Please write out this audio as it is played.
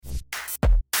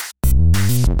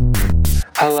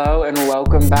Hello and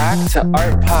welcome back to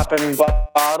Art Pop and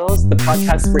Bottles, the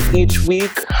podcast where each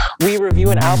week we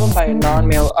review an album by a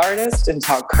non-male artist and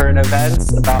talk current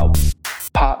events about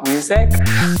pop music.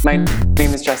 My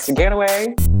name is Justin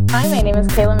Ganaway. Hi, my name is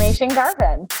Kaela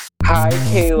Garvin. Hi,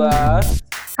 Kaela.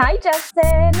 Hi,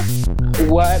 Justin.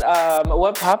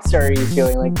 What pop star are you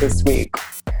feeling like this week?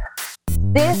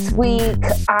 This week,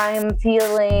 I'm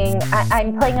playing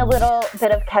a little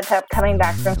bit of catch up coming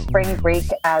back from spring break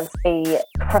as a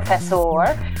professor.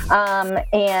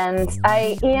 And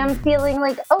I am feeling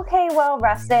like, okay, well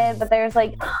rested, but there's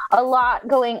like a lot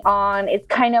going on. It's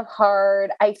kind of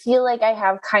hard. I feel like I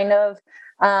have kind of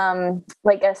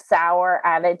like a sour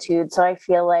attitude. So I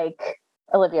feel like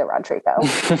Olivia Rodrigo.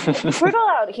 It's brutal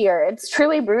out here. It's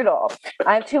truly brutal.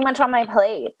 I have too much on my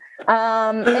plate.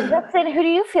 And Justin, who do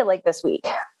you feel like this week?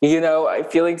 You know, I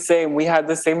feel like same. We had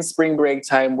the same spring break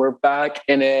time. We're back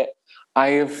in it.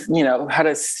 I've, had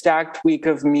a stacked week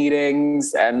of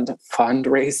meetings and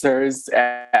fundraisers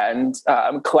and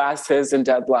classes and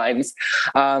deadlines.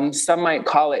 Some might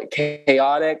call it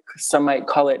chaotic. Some might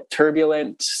call it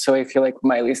turbulent. So I feel like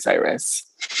Miley Cyrus.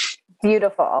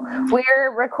 Beautiful.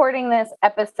 We're recording this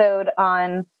episode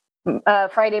on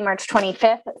Friday, March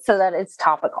 25th, so that it's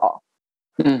topical.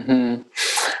 Mm-hmm.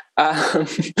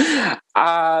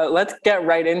 Let's get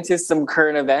right into some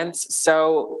current events.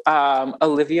 So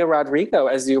Olivia Rodrigo,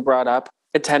 as you brought up,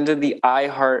 attended the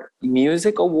iHeart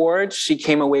Music Awards. She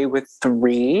came away with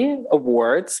 3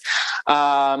 awards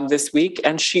this week,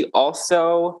 and she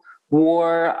also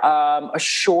wore a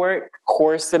short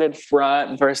corseted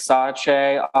front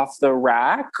Versace off the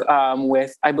rack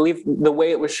with, I believe, the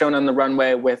way it was shown on the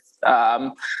runway with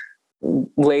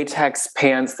latex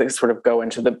pants that sort of go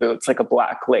into the boots, like a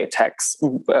black latex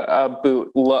boot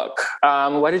look.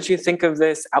 What did you think of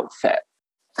this outfit?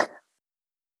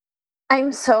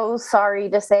 I'm so sorry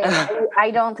to say,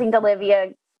 I don't think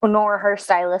Olivia nor her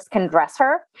stylist can dress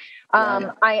her.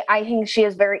 I think she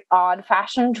has very odd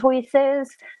fashion choices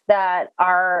that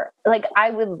are like, I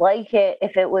would like it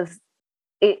if it was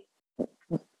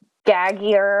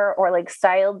gaggier or like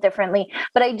styled differently.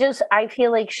 But I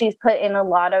feel like she's put in a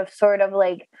lot of sort of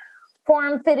like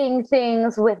form-fitting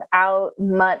things without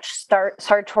much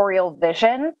sartorial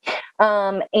vision.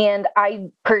 And in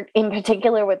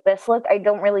particular with this look, I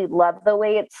don't really love the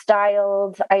way it's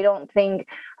styled. I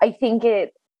think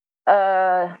it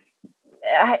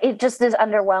just is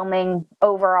underwhelming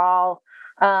overall.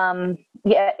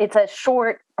 It's a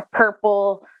short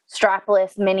purple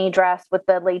strapless mini dress with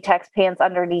the latex pants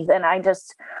underneath, and I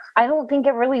don't think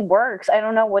it really works. I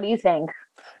don't know. What do you think?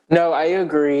 No, I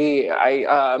agree.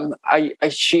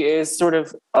 She is sort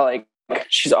of like,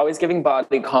 she's always giving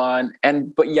bodycon,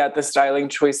 but yet the styling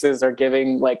choices are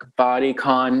giving like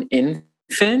bodycon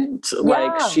infant.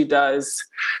 Like she does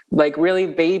like really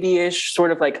babyish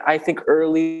sort of like, I think,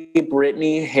 early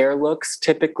Britney hair looks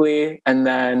typically, and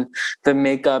then the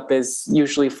makeup is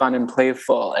usually fun and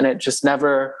playful, and it just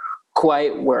never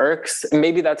quite works.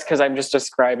 Maybe that's because I'm just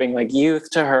describing like youth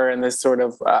to her in this sort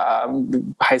of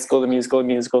High School the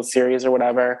musical series or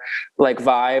whatever, like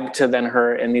vibe to then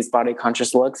her in these body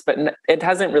conscious looks, but it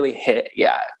hasn't really hit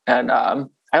yet. And I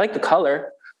like the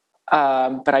color,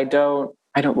 but I don't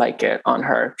like it on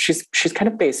her. She's kind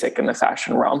of basic in the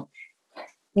fashion realm.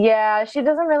 Yeah, she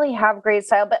doesn't really have great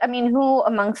style, but I mean, who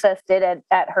amongst us did it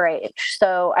at her age?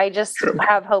 So I just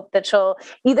have hope that she'll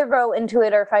either grow into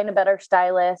it or find a better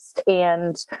stylist.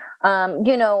 And,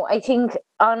 I think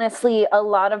honestly, a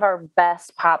lot of our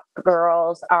best pop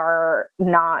girls are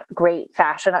not great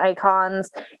fashion icons.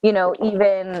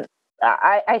 Even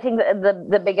I think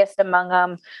the biggest among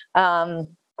them,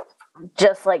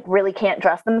 just like really can't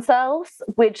dress themselves,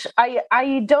 which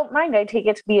I don't mind. I take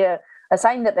it to be a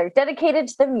sign that they're dedicated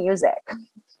to the music.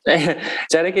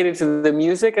 Dedicated to the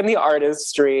music and the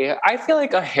artistry. I feel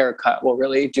like a haircut will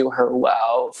really do her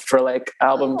well for like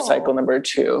album cycle number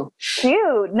 2.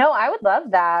 Cute. No, I would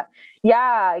love that.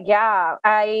 Yeah.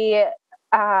 I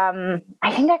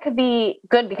think that could be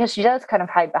good because she does kind of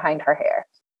hide behind her hair.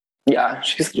 Yeah,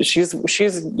 she's using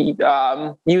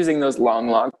those long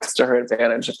locks to her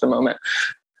advantage at the moment.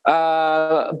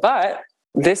 But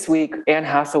this week, Anne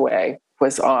Hathaway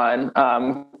was on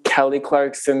Kelly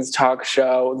Clarkson's talk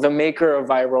show, the maker of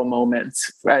viral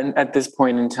moments at this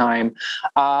point in time.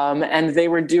 And they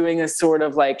were doing a sort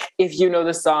of like, if you know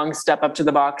the song, step up to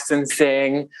the box and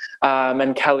sing.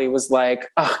 And Kelly was like,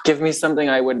 oh, give me something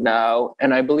I would know.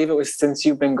 And I believe it was Since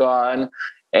You've Been Gone,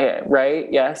 right?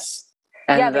 Yes.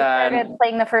 And they started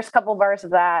playing the first couple bars of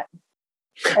that.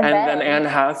 And then Anne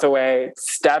Hathaway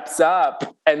steps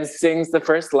up and sings the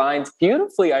first lines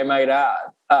beautifully, I might add.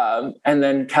 And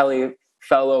then Kelly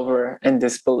fell over in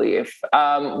disbelief.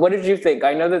 What did you think?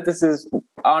 I know that this is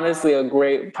honestly a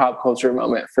great pop culture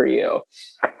moment for you.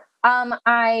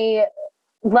 I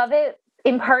love it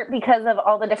in part because of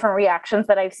all the different reactions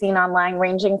that I've seen online,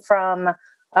 ranging from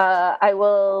I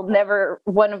will never,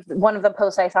 one of the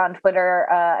posts I saw on Twitter,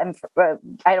 and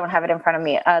I don't have it in front of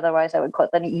me, otherwise I would quote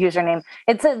the username.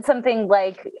 It said something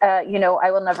like,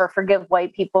 I will never forgive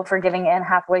white people for giving Anne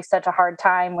Hathaway such a hard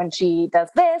time when she does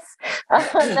this.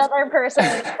 Another person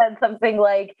said something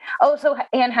like, oh, so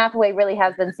Anne Hathaway really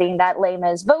has been seeing that lame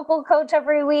as vocal coach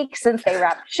every week since they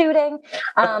wrapped shooting.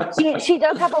 She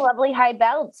does have a lovely high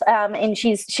belt, and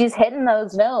she's hitting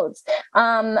those notes.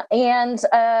 And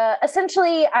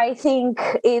essentially, I think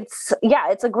it's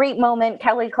a great moment.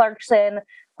 Kelly Clarkson,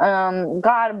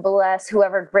 God bless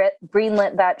whoever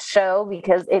greenlit that show,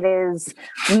 because it is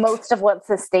most of what's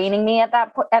sustaining me at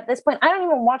this point. I don't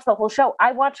even watch the whole show.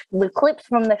 I watch the clips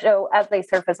from the show as they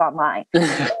surface online.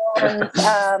 And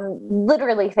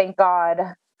literally, thank God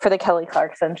for the Kelly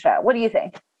Clarkson show. What do you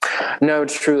think? No,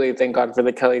 truly, thank God for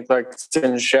the Kelly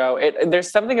Clarkson show.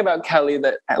 There's something about Kelly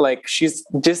that, like, she's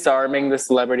disarming the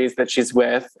celebrities that she's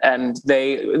with, and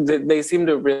they seem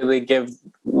to really give,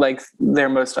 like, their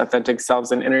most authentic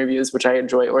selves in interviews, which I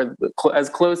enjoy, or as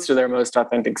close to their most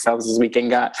authentic selves as we can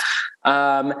get.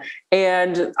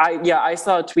 And I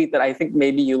saw a tweet that I think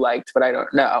maybe you liked, but I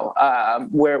don't know,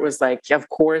 where it was like, of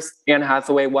course, Anne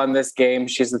Hathaway won this game.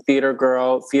 She's a theater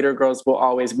girl. Theater girls will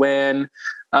always win.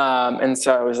 And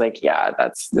so I was like, yeah,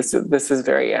 this is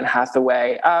very Anne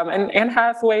Hathaway. And Anne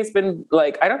Hathaway's been,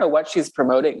 like, I don't know what she's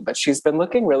promoting, but she's been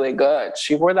looking really good.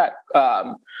 She wore that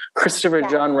Christopher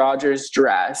John Rogers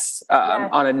dress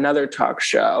on another talk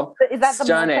show. Is that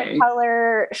stunning?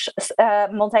 The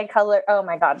multicolor? Oh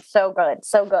my God, so good,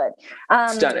 so good.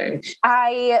 Stunning.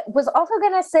 I was also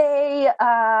gonna say,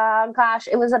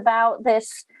 it was about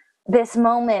this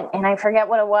moment, and I forget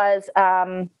what it was.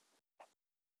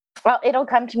 Well, it'll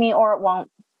come to me or it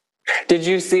won't. Did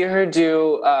you see her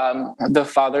do the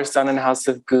Father, Son, and House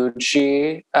of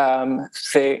Gucci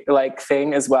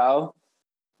thing as well?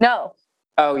 No.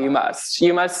 Oh, you must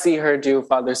see her do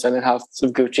Father, Son, and House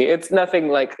of Gucci. It's nothing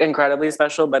like incredibly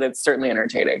special, but it's certainly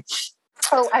entertaining.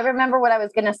 Oh, I remember what I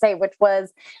was going to say, which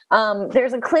was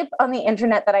there's a clip on the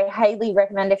internet that I highly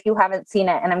recommend if you haven't seen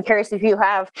it, and I'm curious if you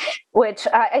have, which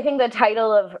I think the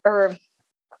title of, or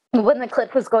when the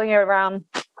clip was going around,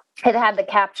 it had the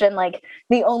caption, like,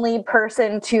 the only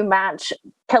person to match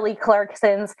Kelly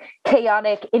Clarkson's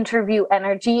chaotic interview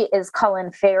energy is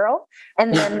Colin Farrell.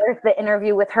 And then there's the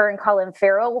interview with her and Colin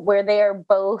Farrell where they are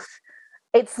both,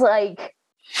 it's like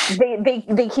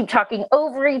they keep talking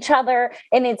over each other,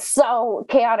 and it's so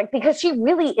chaotic because she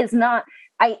really is not,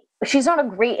 she's not a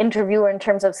great interviewer in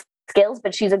terms of skills,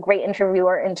 but she's a great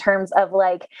interviewer in terms of,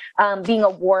 like, being a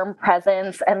warm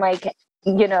presence and, like,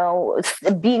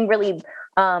 being really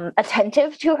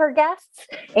attentive to her guests.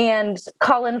 And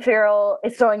Colin Farrell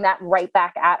is throwing that right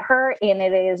back at her, and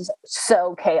it is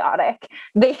so chaotic.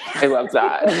 I love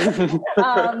that.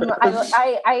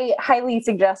 I highly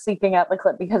suggest seeking out the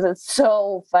clip because it's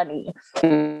so funny.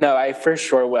 No, I for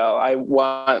sure will. I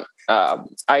want.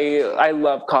 I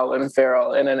love Colin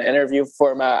Farrell in an interview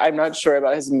format. I'm not sure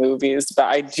about his movies, but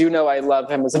I do know I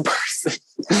love him as a person.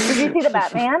 Did you see The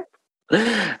Batman?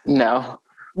 No.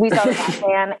 We saw The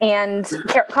Batman, and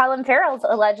Colin Farrell's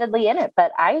allegedly in it,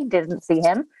 but I didn't see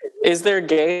him. Is there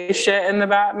gay shit in The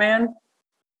Batman?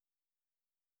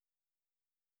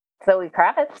 Zoe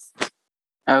Kravitz.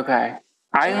 Okay.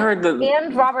 I heard that.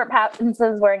 And Robert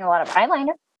Pattinson's wearing a lot of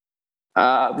eyeliner.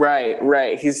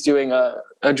 Right. He's doing a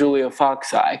Julia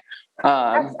Fox eye.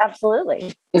 Yes,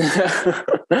 absolutely.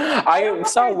 I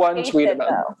saw one tweet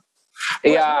about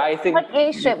it. Yeah, I think. What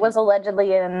gay shit was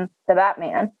allegedly in The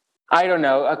Batman? I don't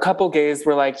know. A couple gays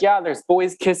were like, yeah, there's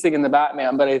boys kissing in The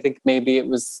Batman, but I think maybe it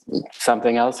was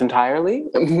something else entirely.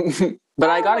 But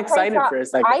I got excited for a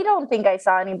second. I don't think I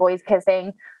saw any boys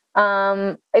kissing.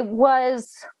 It's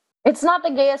not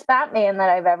the gayest Batman that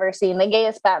I've ever seen. The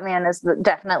gayest Batman is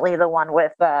definitely the one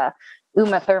with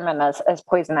Uma Thurman as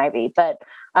Poison Ivy. But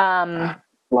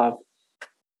love.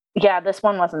 Yeah, this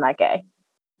one wasn't that gay.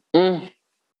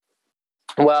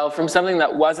 Well, from something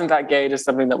that wasn't that gay to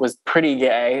something that was pretty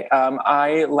gay,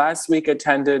 I last week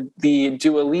attended the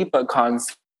Dua Lipa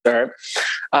concert,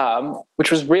 which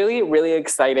was really, really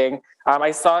exciting.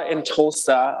 I saw it in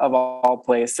Tulsa, of all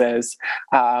places,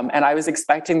 and I was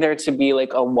expecting there to be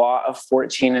like a lot of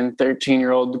 14 and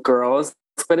 13-year-old girls,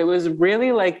 but it was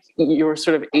really like your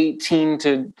sort of 18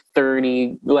 to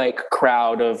 30 like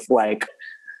crowd of like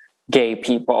gay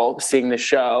people seeing the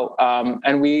show.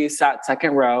 And we sat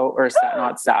second row, or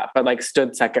but like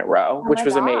stood second row, which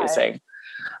was amazing.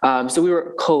 So we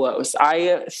were close.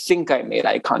 I think I made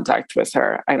eye contact with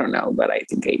her. I don't know, but I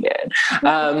think I did.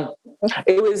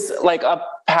 It was like a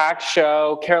packed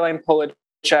show. Caroline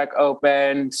Polachek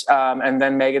opened, and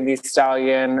then Megan Thee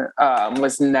Stallion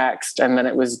was next, and then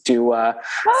it was Dua.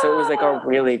 So it was like a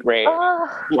really great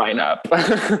lineup.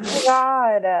 Oh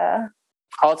God.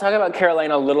 I'll talk about Caroline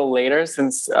a little later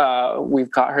since we've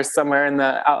got her somewhere in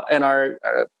our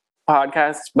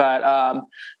podcast, but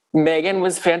Megan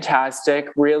was fantastic,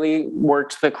 really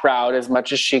worked the crowd as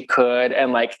much as she could.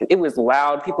 And like, it was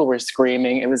loud. People were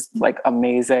screaming. It was like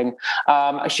amazing.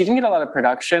 She didn't get a lot of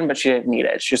production, but she didn't need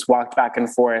it. She just walked back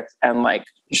and forth and like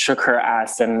shook her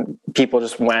ass and people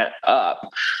just went up.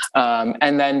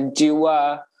 And then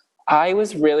Dua, I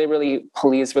was really, really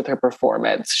pleased with her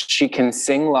performance. She can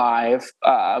sing live,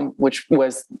 which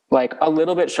was like a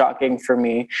little bit shocking for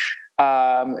me.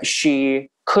 She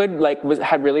could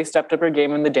had really stepped up her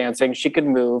game in the dancing. She could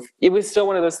move. It was still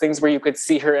one of those things where you could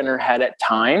see her in her head at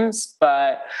times,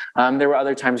 but there were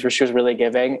other times where she was really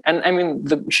giving. And I mean,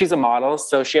 she's a model,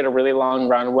 so she had a really long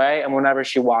runway, and whenever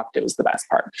she walked, it was the best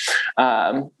part.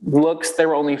 Looks, there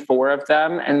were only 4 of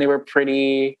them, and they were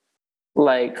pretty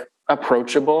like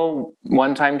approachable.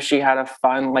 One time she had a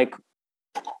fun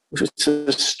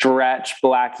stretch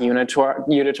black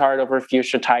unitard over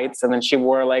fuchsia tights, and then she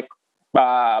wore like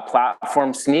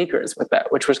platform sneakers with it,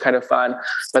 which was kind of fun.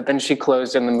 But then she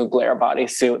closed in the Mugler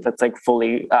bodysuit that's like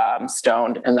fully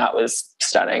stoned, and that was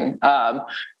stunning.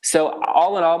 So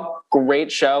all in all,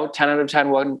 great show. 10 out of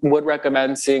 10 would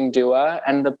recommend seeing Dua,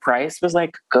 and the price was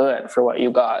like good for what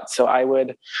you got. So I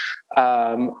would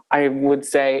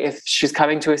say if she's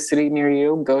coming to a city near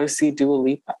you, go to see Dua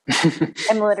Lipa.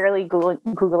 I'm literally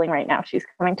Googling right now. She's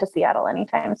coming to Seattle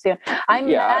anytime soon. I'm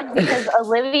mad because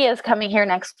Olivia is coming here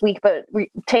next week, but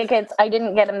tickets, I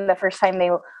didn't get them the first time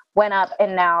they went up,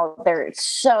 and now they're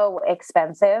so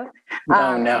expensive.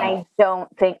 Oh no! And I don't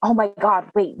think. Oh my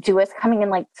God! Wait, Dua's coming in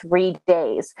like 3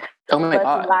 days. Oh my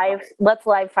God! Let's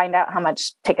live find out how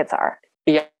much tickets are.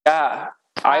 Yeah,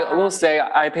 I will say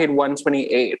I paid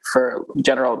 $128 for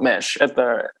general admission at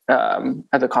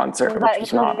the concert, which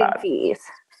was not bad. Fees?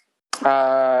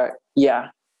 Yeah.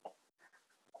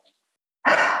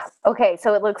 Okay,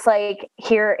 so it looks like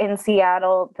here in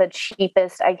Seattle, the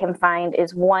cheapest I can find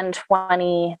is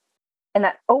 $120, and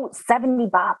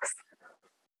 $70.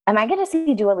 Am I going to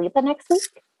see Dua Lipa next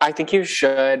week? I think you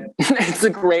should. It's a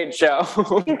great show.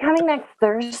 She's coming next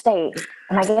Thursday.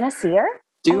 Am I going to see her?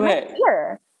 Do it.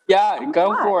 Yeah,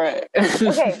 go for it.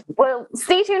 Okay, well,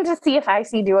 stay tuned to see if I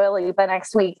see Dua Lipa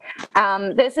next week.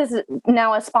 This is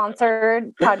now a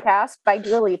sponsored podcast by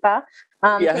Dua Lipa.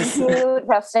 Yes. Thank you,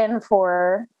 Justin,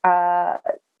 for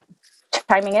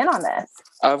chiming in on this.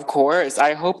 Of course.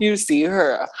 I hope you see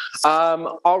her.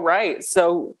 All right.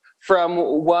 So from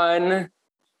one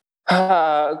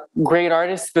great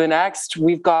artist to the next,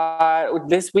 we've got,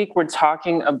 this week we're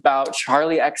talking about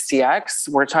Charli XCX.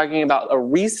 We're talking about a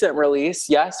recent release.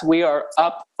 Yes, we are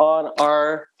up on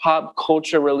our pop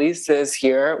culture releases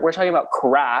here. We're talking about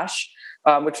Crash,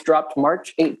 which dropped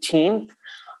March 18th.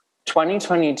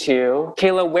 2022.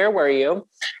 Kaela, where were you?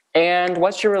 And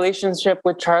what's your relationship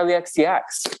with Charli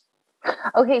XCX?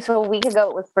 Okay, so a week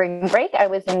ago it was spring break. I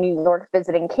was in New York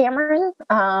visiting Cameron.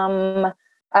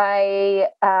 I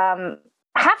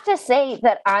have to say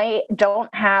that I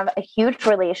don't have a huge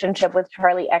relationship with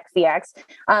Charli XCX.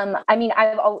 I mean,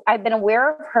 I've been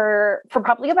aware of her for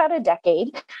probably about a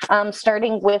decade,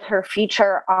 starting with her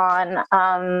feature on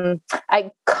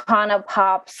Icona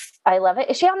Pop's "I Love It."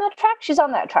 Is she on that track? She's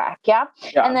on that track, yeah.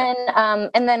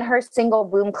 And then her single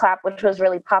 "Boom Clap," which was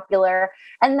really popular.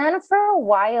 And then for a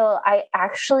while, I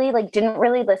actually didn't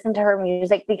really listen to her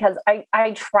music because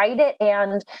I tried it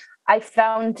and I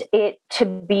found it to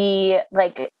be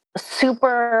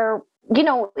super,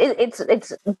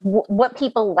 it's what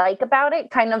people like about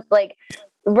it kind of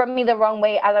rubbed me the wrong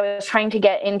way as I was trying to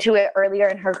get into it earlier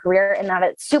in her career, and that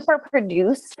it's super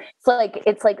produced.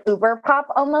 It's like Uber pop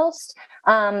almost.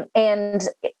 And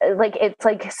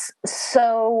it's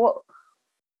so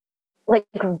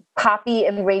poppy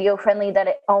and radio friendly that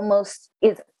it almost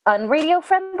is unradio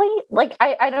friendly.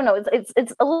 I don't know.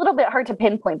 It's a little bit hard to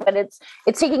pinpoint, but it's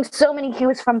taking so many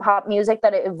cues from pop music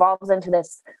that it evolves into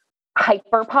this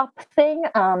hyper pop thing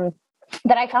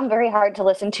that I found very hard to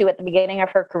listen to at the beginning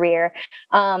of her career.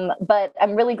 But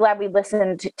I'm really glad we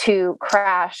listened to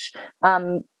Crash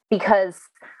because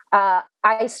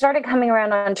I started coming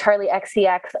around on Charli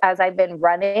XCX as I've been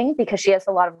running because she has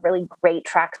a lot of really great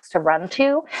tracks to run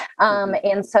to.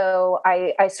 And so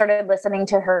I started listening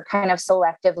to her kind of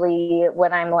selectively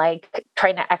when I'm like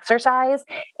trying to exercise.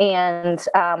 And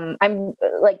I'm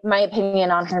like, my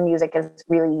opinion on her music is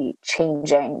really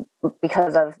changing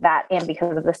because of that and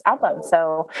because of this album.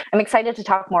 So I'm excited to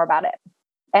talk more about it.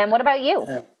 And what about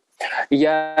you?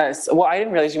 Yes. Well, I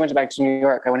didn't realize you went back to New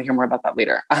York. I want to hear more about that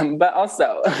later. But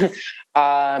also,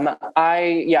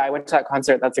 I went to that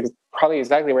concert. That's probably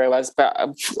exactly where I was. But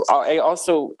I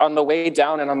also, on the way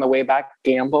down and on the way back,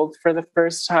 gambled for the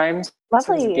first time. Lovely.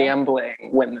 So I was gambling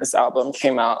when this album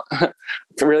came out.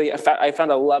 Really, I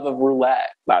found a love of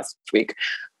roulette last week.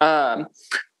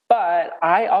 But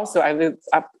I have the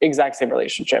exact same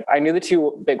relationship. I knew the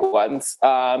two big ones.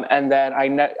 And then I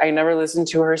never listened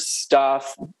to her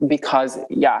stuff because,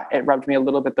 it rubbed me a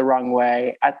little bit the wrong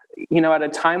way. At a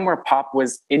time where pop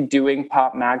was doing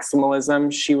pop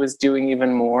maximalism, she was doing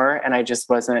even more, and I just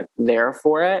wasn't there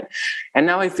for it. And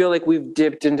now I feel like we've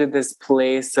dipped into this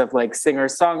place of like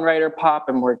singer-songwriter pop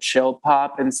and more chill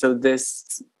pop. And so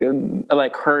this,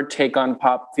 like her take on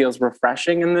pop feels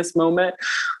refreshing in this moment.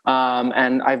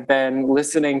 And I've been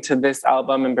listening to this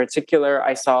album in particular.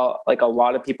 I saw like a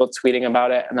lot of people tweeting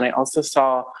about it. And then I also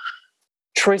saw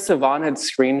Troye Sivan had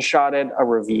screenshotted a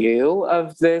review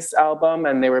of this album.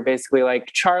 And they were basically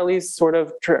like, Charli's sort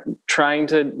of trying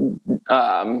to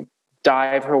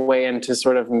dive her way into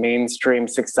sort of mainstream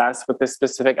success with this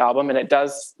specific album. And it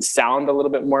does sound a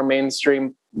little bit more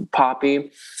mainstream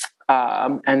poppy.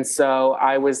 And so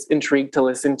I was intrigued to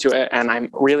listen to it, and I'm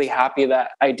really happy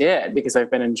that I did because I've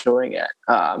been enjoying it.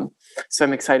 So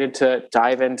I'm excited to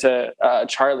dive into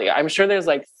Charli. I'm sure there's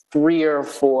like 3 or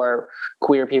 4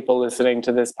 queer people listening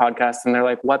to this podcast, and they're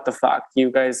like, what the fuck? You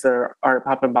guys are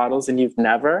popping bottles and you've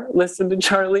never listened to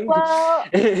Charli? Well,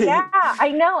 yeah,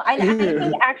 I know. I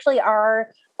think actually our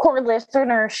core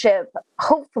listenership,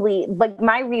 hopefully, like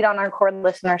my read on our core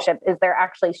listenership is they're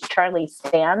actually Charli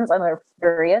stans and they're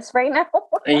furious right now.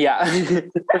 Yeah.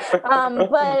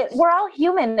 But we're all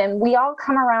human and we all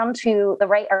come around to the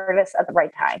right artist at the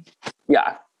right time.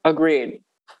 Yeah, agreed.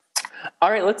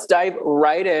 All right, let's dive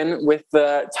right in with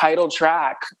the title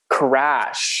track,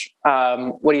 Crash.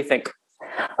 What do you think?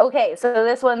 Okay, so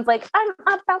this one's like, I'm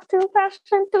about to crash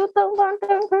into the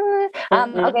London.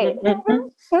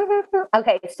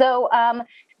 Okay, so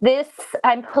this,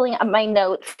 I'm pulling up my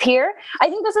notes here. I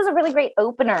think this is a really great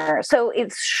opener. So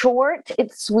it's short,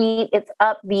 it's sweet, it's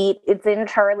upbeat, it's in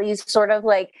Charli's sort of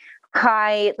like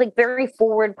high, like very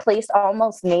forward placed,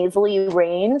 almost nasally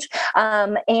range.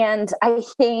 And I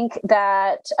think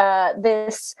that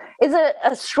this is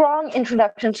a strong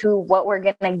introduction to what we're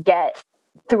going to get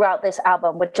throughout this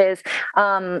album, which is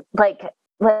like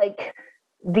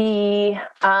the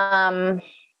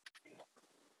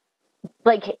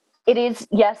like it is,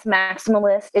 yes,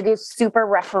 maximalist. It is super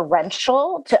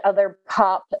referential to other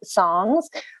pop songs.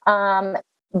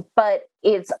 But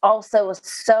it's also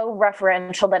so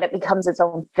referential that it becomes its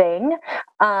own thing.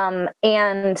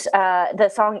 And the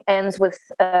song ends with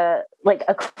like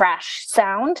a crash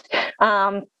sound.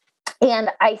 And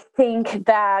I think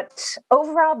that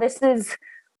overall, this is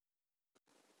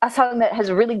a song that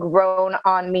has really grown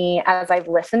on me as I've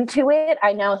listened to it.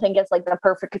 I now think it's like the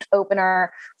perfect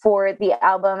opener for the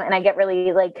album. And I get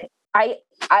really like,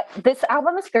 this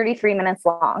album is 33 minutes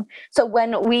long. So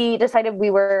when we decided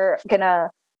we were going to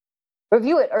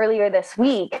review it earlier this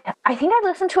week, I think I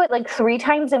listened to it like 3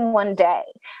 times in one day.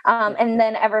 And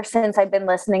then ever since I've been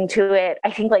listening to it, I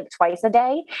think like twice a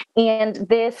day. And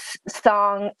this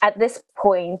song at this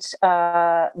point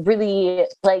really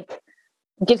like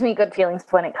gives me good feelings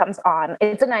when it comes on.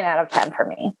 It's a 9 out of 10 for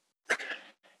me.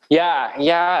 Yeah,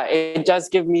 it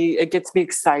gets me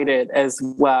excited as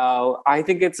well. I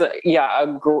think it's a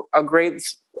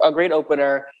great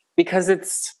opener because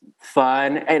it's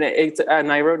fun, and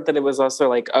and I wrote that it was also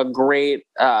like a great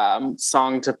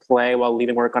song to play while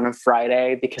leaving work on a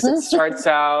Friday, because it starts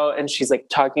out and she's like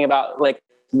talking about like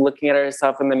looking at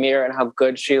herself in the mirror and how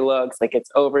good she looks, like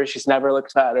it's over, she's never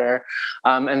looked better,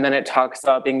 and then it talks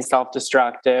about being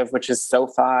self-destructive, which is so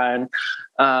fun,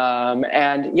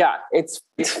 and yeah, it's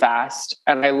fast,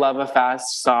 and I love a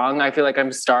fast song. I feel like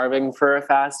I'm starving for a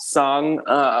fast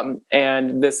song,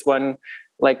 and this one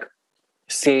like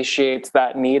satiates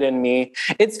that need in me.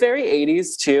 It's very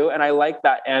 80s too, and I like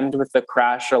that end with the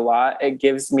crash a lot. It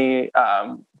gives me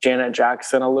Janet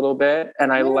Jackson a little bit,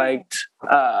 and I liked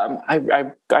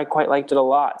I quite liked it a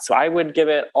lot. So I would give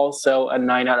it also a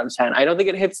 9 out of 10. I don't think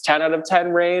it hits 10 out of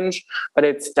 10 range, but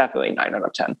it's definitely 9 out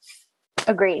of 10.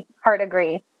 Agree. Hard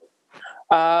agree.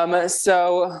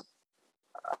 So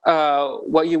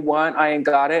What You Want, I Ain't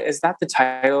Got It. Is that the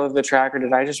title of the track, or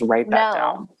did I just write that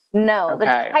down? No,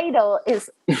 okay. The title is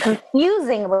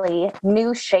confusingly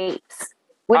New Shapes.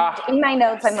 In my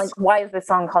notes, I'm like, why is this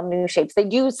song called New Shapes? They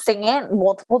do sing it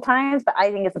multiple times, but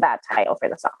I think it's a bad title for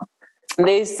the song.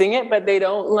 They sing it, but they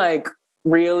don't like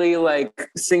really like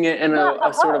sing it in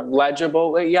a sort of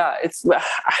legible way. Yeah, it's,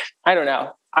 I don't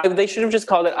know. They should have just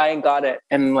called it I Ain't Got It,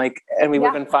 and we would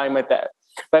have been fine with it.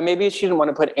 But maybe she didn't want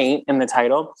to put ain't in the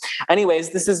title.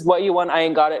 Anyways, this is What You Want, I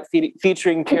Ain't Got It,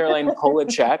 featuring Caroline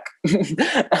Polachek.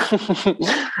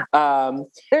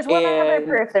 There's one other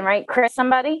person, right? Chris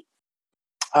somebody?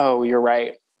 Oh, you're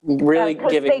right. Really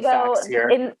giving facts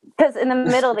here. Because in the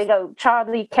middle, they go,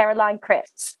 Charli, Caroline,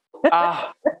 Chris.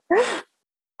 I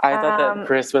thought that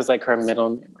Chris was like her middle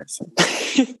name or something.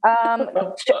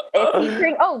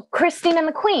 Featuring, Christine and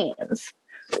the Queens.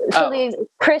 So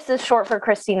Chris is short for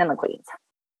Christine and the Queens.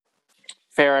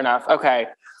 Fair enough. Okay.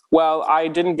 Well, I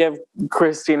didn't give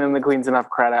Christine and the Queens enough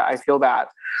credit. I feel bad.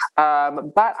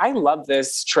 But I love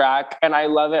this track, and I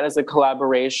love it as a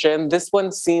collaboration. This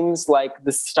one seems like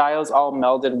the styles all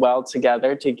melded well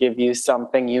together to give you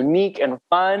something unique and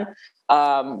fun.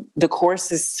 The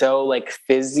chorus is so like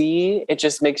fizzy. It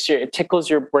just it tickles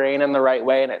your brain in the right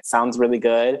way, and it sounds really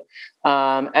good.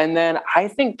 And then I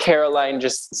think Caroline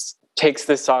just takes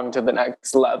this song to the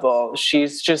next level.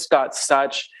 She's just got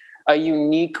such a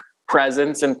unique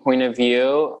presence and point of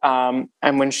view. And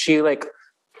when she like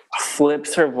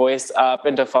flips her voice up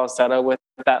into falsetto with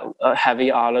that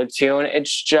heavy auto tune,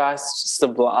 it's just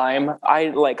sublime. I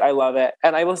love it.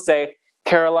 And I will say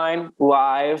Caroline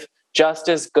live, just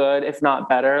as good, if not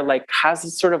better, like has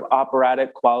this sort of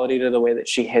operatic quality to the way that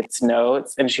she hits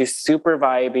notes, and she's super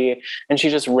vibey, and she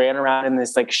just ran around in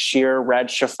this like sheer red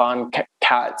chiffon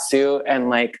cat suit and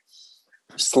like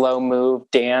slow move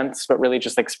dance, but really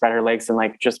just like spread her legs and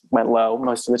like just went low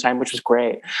most of the time, which was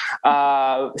great.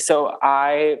 So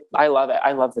I love it.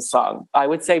 I love this song. I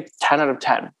would say 10 out of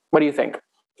 10. What do you think?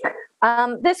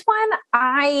 This one,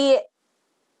 I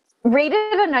rated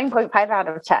a 9.5 out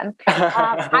of 10.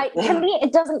 To me,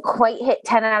 it doesn't quite hit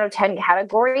 10 out of 10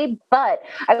 category, but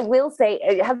I will say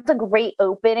it has a great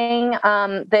opening.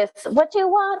 This What You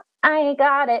Want, I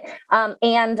Got It.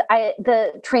 And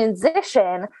the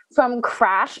transition from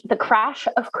the crash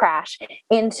of Crash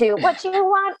into What You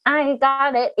Want, I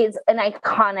Got It is an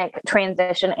iconic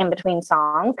transition in between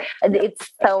songs.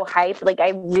 It's so hype. Like,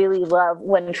 I really love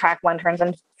when track one turns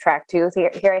into track two.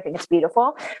 Here I think it's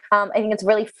beautiful. I think it's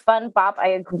really fun bop. I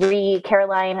agree.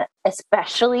 Caroline,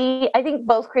 especially, I think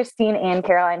both Christine and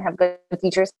Caroline have good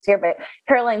features here, but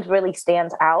Caroline's really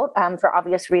stands out for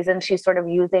obvious reasons. She's sort of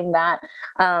using that,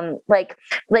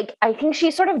 I think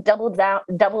she sort of doubles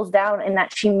down in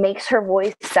that she makes her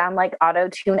voice sound like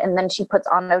auto-tune, and then she puts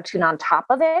auto-tune on top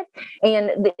of it,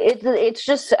 and it's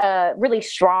just really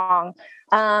strong.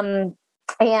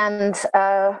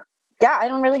 Yeah, I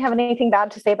don't really have anything bad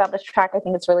to say about this track. I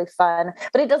think it's really fun,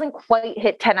 but it doesn't quite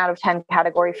hit 10 out of 10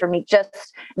 category for me,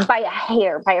 just by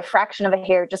a fraction of a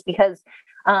hair, just because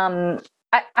I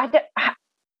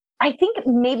think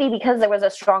maybe because there was a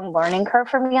strong learning curve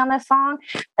for me on this song.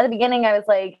 At the beginning, I was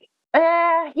like,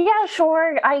 yeah,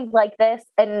 sure, I like this.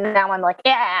 And now I'm like,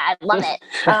 yeah, I love it.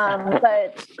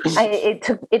 But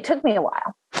it took me a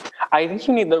while. I think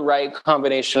you need the right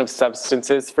combination of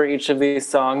substances for each of these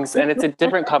songs, and it's a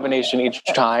different combination each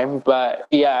time. But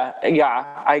yeah,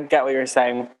 I get what you're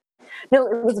saying. No,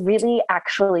 it was really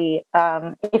actually,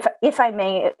 if I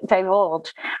may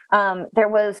divulge, there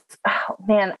was,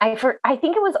 I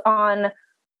think it was on.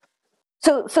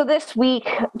 So this week,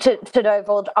 to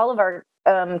divulge all of our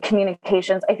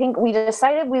communications, I think we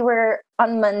decided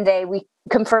on Monday, we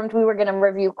confirmed we were going to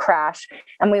review Crash,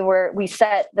 and we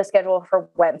set the schedule for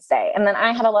Wednesday. And then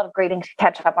I had a lot of grading to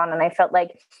catch up on, and I felt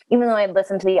like even though I'd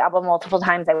listened to the album multiple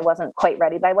times, I wasn't quite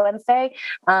ready by Wednesday.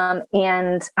 I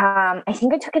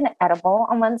think I took an edible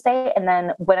on Wednesday, and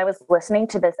then when I was listening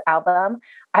to this album,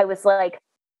 I was like,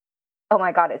 oh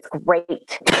my God, it's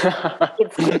great.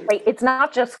 It's great. It's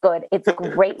not just good, it's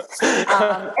great.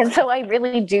 And so I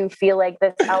really do feel like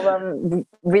this album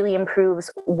really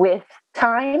improves with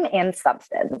time and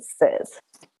substances.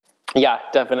 Yeah,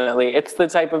 definitely. It's the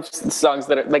type of songs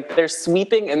that are like, they're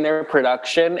sweeping in their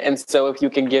production. And so if you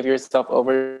can give yourself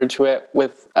over to it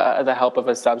with the help of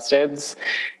a substance,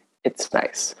 it's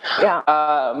nice. Yeah.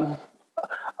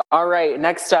 All right,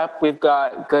 next up, we've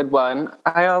got Good One.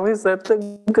 I always let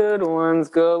the good ones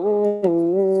go.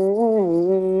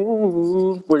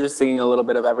 We're just singing a little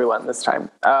bit of Everyone this time.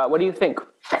 What do you think?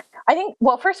 I think,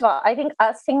 well, first of all, I think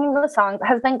us singing the song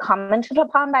has been commented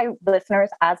upon by listeners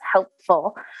as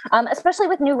helpful, especially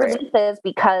with new releases,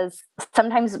 because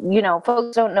sometimes,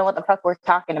 folks don't know what the fuck we're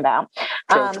talking about.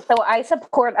 So I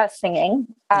support us singing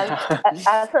as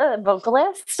a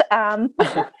vocalist.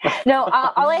 No,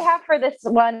 all I have for this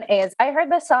one is I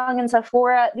heard this song in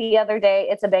Sephora the other day.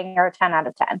 It's a banger, 10 out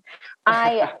of 10.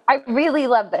 I really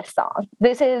love this song.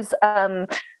 This is, I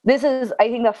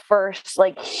think, the first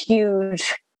like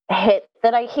huge hit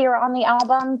that I hear on the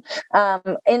album.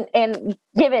 And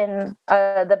given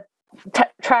the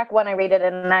track 1, I rated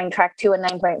it a 9, track 2 a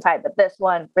 9.5, but this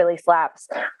one really slaps.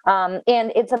 And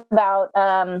it's about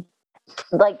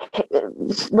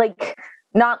like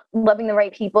not loving the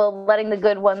right people, letting the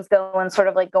good ones go, and sort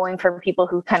of like going for people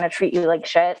who kind of treat you like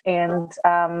shit. And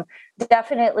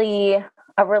definitely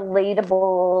a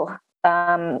relatable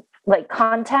like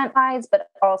content wise, but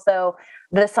also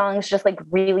the song's just like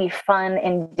really fun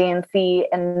and dancey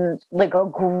and like a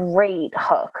great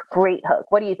hook.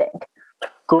 What do you think?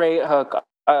 Great hook.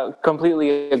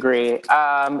 Completely agree.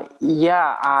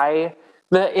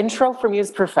 The intro for me is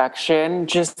perfection.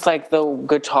 Just like the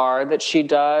guitar that she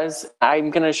does. I'm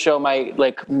gonna show my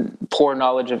like poor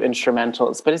knowledge of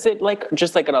instrumentals, but is it like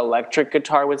just like an electric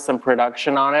guitar with some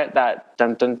production on it? That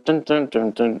dun dun dun dun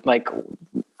dun dun. Like,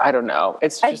 I don't know. I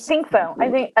think so. I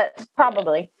think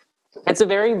probably. It's a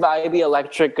very vibey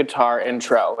electric guitar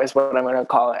intro, is what I'm gonna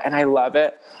call it, and I love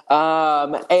it.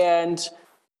 And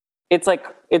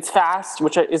it's fast,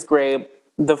 which is great.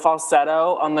 The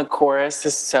falsetto on the chorus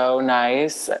is so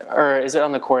nice. Or is it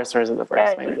on the chorus or is it the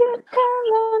verse?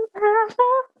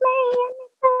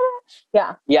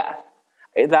 Yeah.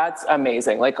 That's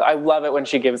amazing. Like, I love it when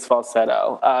she gives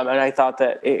falsetto. And I thought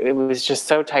that it was just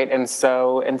so tight and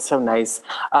so nice.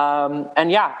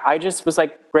 And yeah, I just was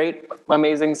like, great,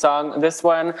 amazing song. This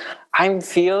one, I'm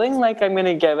feeling like I'm going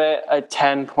to give it a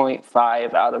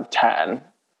 10.5 out of 10.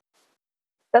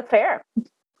 That's fair.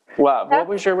 Wow. What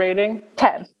was your rating?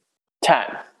 10.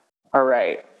 10. All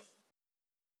right.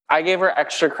 I gave her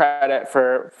extra credit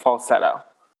for falsetto.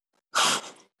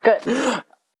 Good.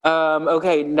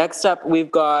 Okay, next up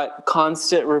we've got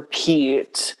Constant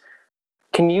Repeat.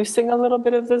 Can you sing a little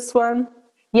bit of this one?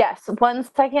 Yes. 1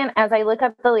 second as I look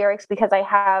up the lyrics, because I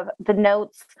have the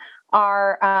notes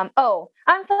are,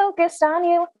 I'm focused on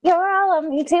you. You're all of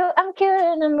me too. I'm cute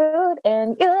in a mood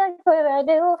and you like what I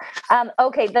do.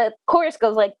 Okay, the chorus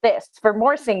goes like this for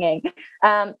more singing.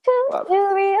 To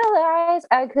realize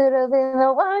I could have been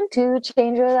the one to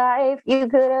change your life. You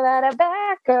could have had a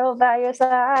bad girl by your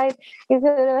side. You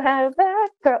could have had a bad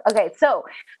girl. Okay, so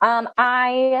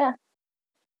I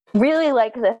really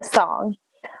like this song.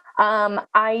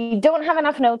 I don't have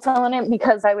enough notes on it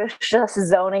because I was just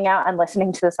zoning out and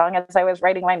listening to the song as I was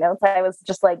writing my notes. I was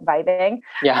just like vibing.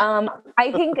 Yeah.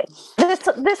 I think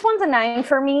this one's a 9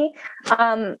 for me.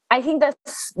 I think that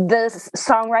the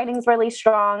songwriting is really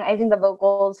strong. I think the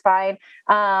vocals fine.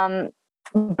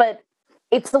 But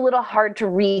it's a little hard to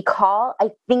recall, I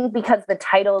think, because the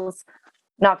title's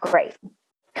not great.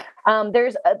 There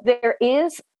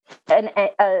is a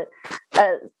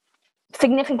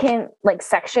significant like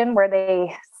section where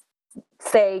they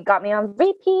say got me on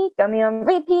repeat,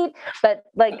 but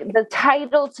like the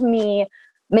title to me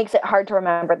makes it hard to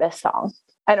remember this song.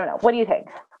 I don't know. What do you think?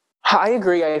 I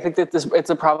agree. I think that it's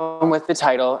a problem with the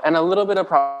title and a little bit of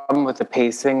problem with the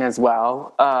pacing as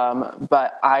well.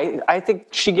 But I think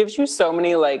she gives you so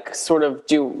many like sort of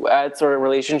duets or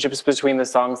relationships between the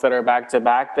songs that are back to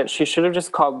back that she should have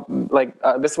just called like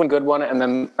this one good one and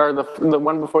then or the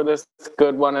one before this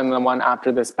good one and the one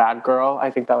after this bad girl. I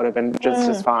think that would have been just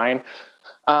as fine.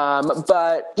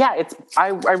 But yeah,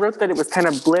 I wrote that it was kind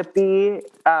of blippy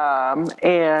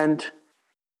and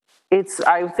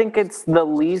I think it's the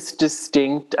least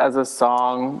distinct as a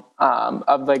song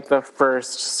of like the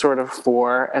first sort of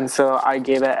 4. And so I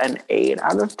gave it an 8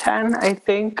 out of 10, I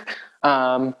think.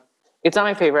 It's not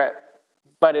my favorite,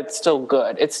 but it's still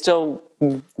good. It's still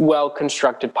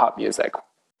well-constructed pop music.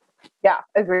 Yeah,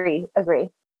 agree.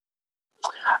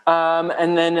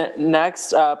 And then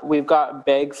next up, we've got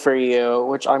Beg For You,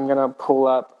 which I'm going to pull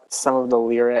up some of the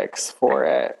lyrics for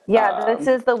it. Yeah, this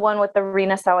is the one with the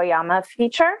Rina Sawayama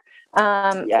feature.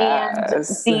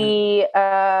 Yes.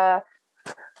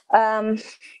 And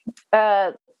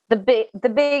the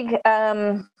big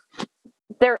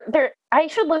I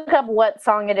should look up what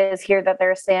song it is here that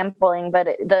they're sampling, but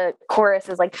the chorus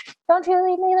is like, don't you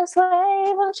leave me this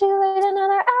way, won't you wait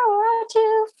another hour or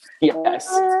two? Yes.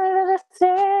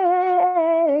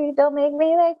 Don't make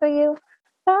me wait for you.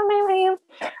 Don't make me.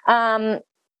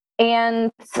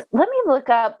 And let me look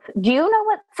up, do you know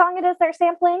what song it is they're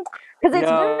sampling? Because it's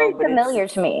very familiar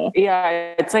to me.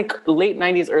 Yeah, it's like late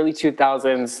 90s, early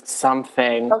 2000s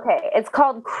something. Okay, it's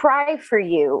called Cry For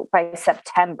You by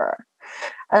September.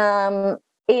 And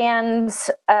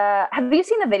have you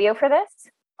seen the video for this?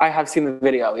 I have seen the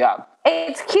video, yeah.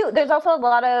 It's cute. There's also a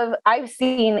lot of, I've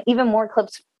seen even more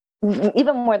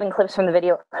than clips from the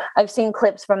video. I've seen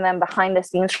clips from them behind the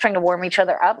scenes trying to warm each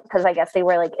other up, because I guess they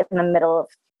were like in the middle of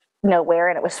nowhere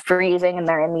and it was freezing and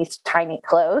they're in these tiny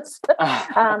clothes.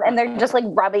 And they're just like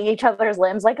rubbing each other's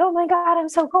limbs like, oh my God, I'm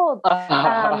so cold.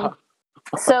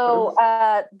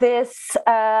 This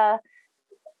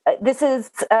is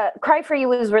Cry For You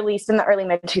was released in the early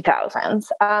mid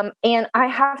 2000s. And I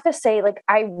have to say, like,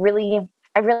 I really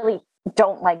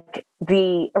don't like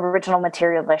the original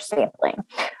material they're sampling.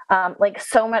 Like,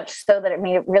 so much so that it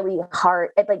made it really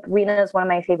hard. Rena is one of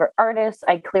my favorite artists.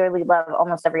 I clearly love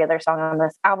almost every other song on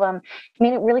this album. It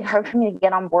made it really hard for me to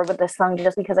get on board with this song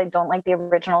just because I don't like the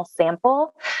original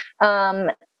sample.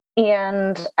 And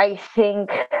I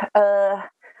think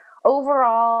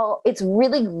overall, it's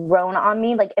really grown on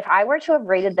me. Like, if I were to have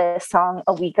rated this song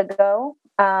a week ago,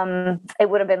 it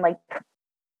would have been like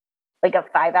a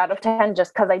 5 out of 10,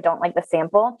 just because I don't like the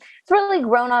sample. It's really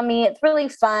grown on me. It's really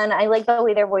fun. I like the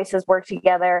way their voices work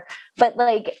together. But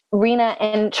like, Rena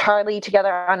and Charli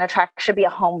together on a track should be a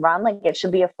home run. Like, it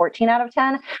should be a 14 out of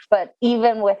 10. But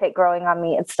even with it growing on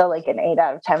me, it's still like an 8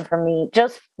 out of 10 for me.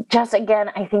 Just again,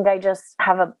 I think I just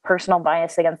have a personal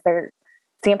bias against their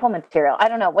sample material. I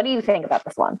don't know. What do you think about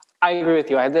this one? I agree with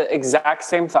you. I had the exact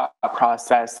same thought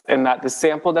process in that the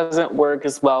sample doesn't work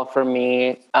as well for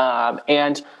me.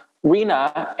 And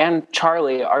Rena and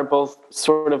Charli are both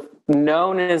sort of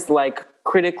known as like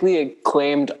critically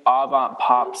acclaimed avant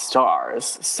pop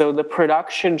stars. So the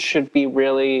production should be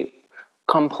really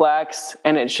complex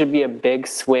and it should be a big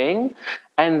swing.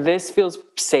 And this feels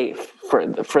safe for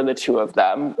the two of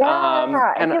them.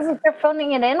 Yeah, and because they're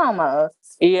phoning it in almost.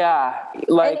 Yeah,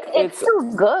 like it's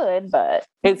still good, but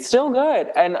it's still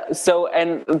good. And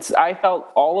I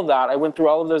felt all of that. I went through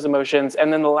all of those emotions.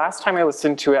 And then the last time I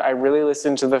listened to it, I really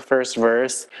listened to the first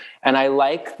verse. And I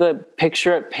like the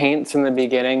picture it paints in the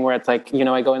beginning where it's like, you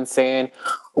know, I go insane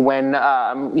when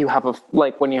you have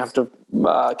to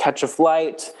catch a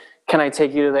flight. Can I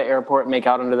take you to the airport, make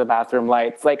out under the bathroom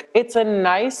lights? Like, it's a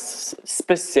nice,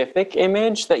 specific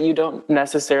image that you don't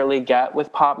necessarily get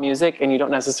with pop music and you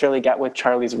don't necessarily get with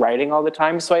Charli's writing all the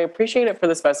time. So I appreciate it for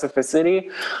the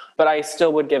specificity, but I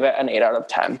still would give it an 8 out of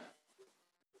 10.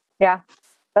 Yeah,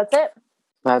 that's it.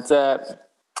 That's it.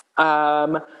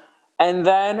 And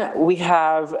then we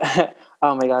have,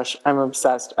 oh my gosh, I'm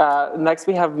obsessed. Next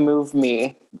we have Move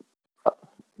Me.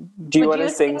 Do you want to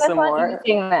sing some more? You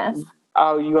sing this.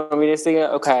 Oh, you want me to sing it?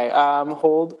 Okay.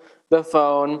 Hold the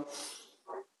phone.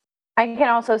 I can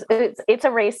also. It's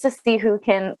a race to see who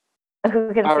can all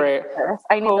sing right. first.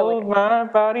 I need hold my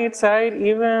body tight,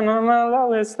 even on my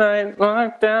lowest night.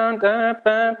 Lock down, like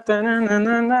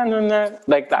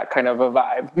that kind of a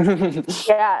vibe.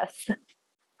 Yes.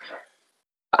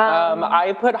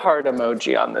 I put heart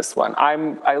emoji on this one. I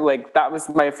like, that was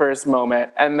my first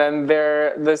moment. And then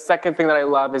the second thing that I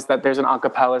love is that there's an a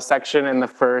cappella section in the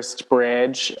first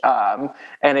bridge.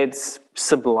 And it's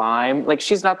sublime. Like,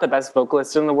 she's not the best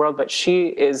vocalist in the world, but she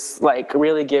is like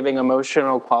really giving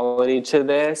emotional quality to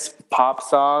this pop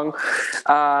song.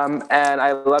 And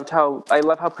I love how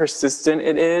persistent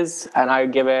it is. And I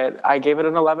gave it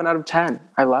an 11 out of 10.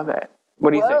 I love it.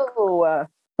 What do you think?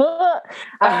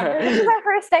 This is our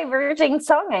first diverging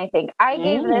song, I think. I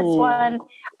gave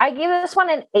this one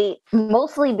an 8,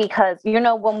 mostly because, you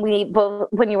know,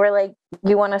 when you were like, do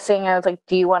you want to sing? I was like,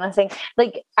 do you want to sing?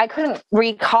 Like, I couldn't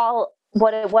recall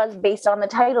what it was based on the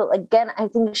title. Again, I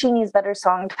think she needs better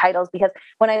song titles, because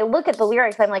when I look at the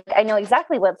lyrics, I'm like, I know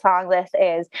exactly what song this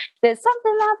is. There's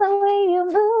something about the way you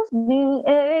move me,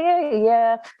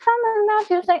 yeah. Something about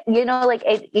you say, you know, like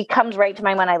it comes right to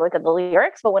mind when I look at the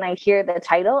lyrics, but when I hear the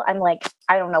title, I'm like,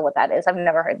 I don't know what that is. I've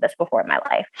never heard this before in my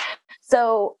life.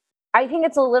 So I think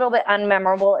it's a little bit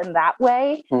unmemorable in that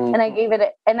way. Mm-hmm. And I gave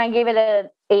it an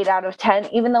 8 out of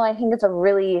 10, even though I think it's a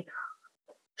really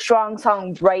strong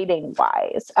song writing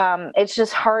wise. It's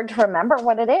just hard to remember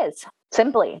what it is,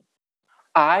 simply.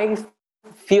 I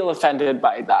feel offended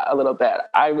by that a little bit.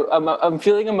 I'm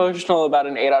feeling emotional about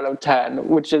an 8 out of 10,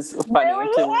 which is funny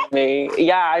to me.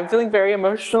 Yeah, I'm feeling very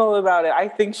emotional about it. I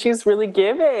think she's really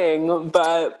giving,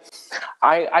 but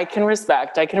I can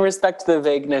respect the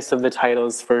vagueness of the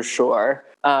titles for sure.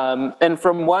 And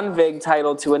from one vague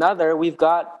title to another, we've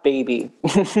got Baby.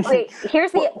 Wait,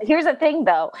 here's the thing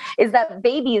though, is that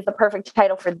Baby is the perfect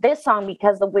title for this song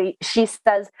because the way she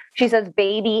says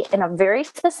baby in a very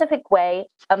specific way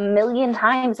a million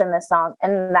times in this song,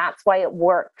 and that's why it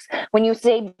works. When you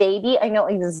say baby, I know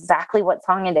exactly what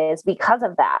song it is because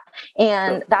of that.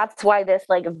 And that's why this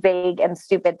like vague and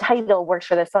stupid title works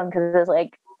for this song, because it's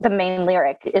like the main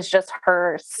lyric is just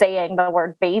her saying the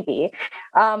word baby.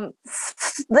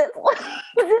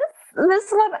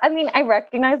 This one, I mean, I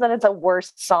recognize that it's a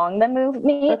worse song than Move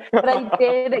Me, but I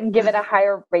did give it a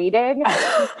higher rating.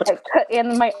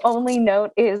 And my only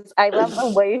note is I love the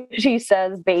way she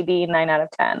says baby 9 out of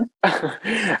 10.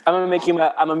 I'm gonna make you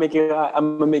my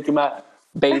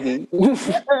baby.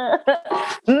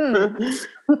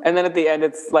 And then at the end,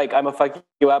 it's like, I'm gonna fuck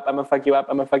you up, I'm gonna fuck you up,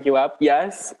 I'm gonna fuck you up.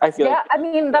 Yes, I feel I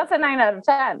mean, that's a 9 out of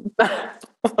 10.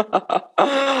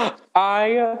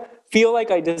 I feel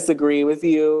like I disagree with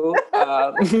you.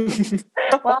 Well,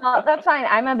 that's fine.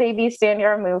 I'm a Baby stan,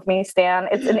 you're a Move Me stan.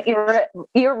 It's an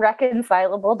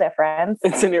irreconcilable difference.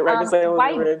 It's an irreconcilable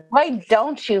difference. Why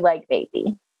don't you like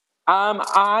Baby?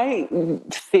 I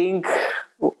think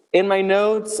in my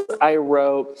notes I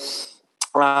wrote,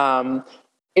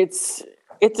 it's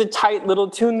a tight little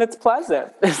tune that's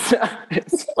pleasant.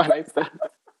 It's what I said.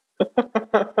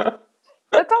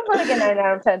 That sounds like a 9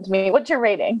 out of 10 to me. What's your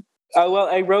rating? Well,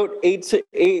 I wrote 8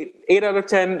 out of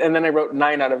 10, and then I wrote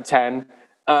 9 out of 10.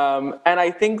 And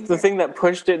I think the thing that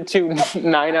pushed it to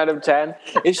 9 out of 10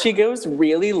 is she goes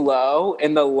really low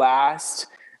in the last,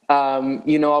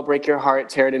 I'll break your heart,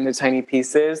 tear it into tiny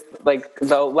pieces. Like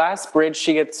the last bridge,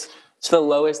 she gets to the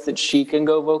lowest that she can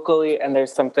go vocally, and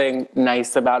there's something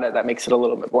nice about it that makes it a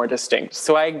little bit more distinct.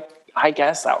 So I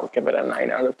guess I'll give it a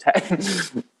 9 out of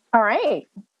 10. All right.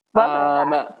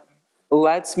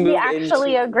 Let's move. We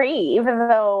actually agree, even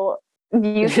though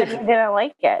you said you didn't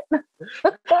like it.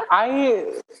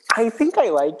 I think I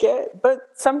like it, but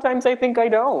sometimes I think I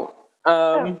don't.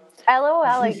 LOL,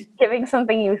 like giving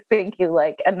something you think you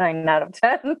like a 9 out of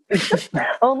 10.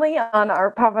 Only on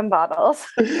our pop and bottles.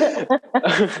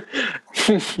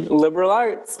 Liberal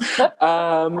arts.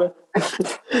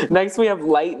 Next we have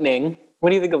Lightning.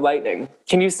 What do you think of Lightning?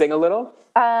 Can you sing a little?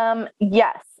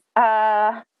 Yes.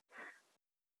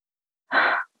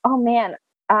 Oh man.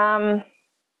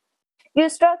 You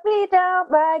struck me down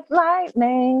like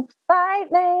lightning,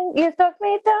 lightning. You struck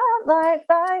me down like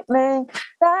lightning,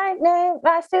 lightning.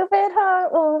 My stupid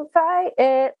heart won't fight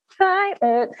it, fight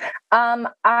it.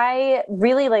 I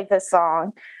really like this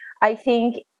song. I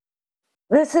think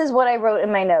this is what I wrote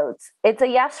in my notes. It's a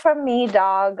yes from me,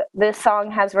 dog. This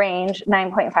song has range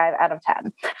 9.5 out of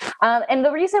 10. And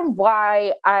the reason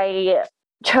why I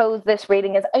chose this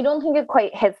rating is I don't think it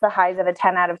quite hits the highs of a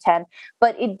 10 out of 10,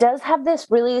 but it does have this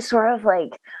really sort of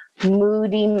like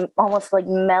moody, almost like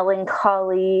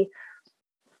melancholy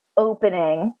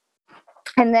opening.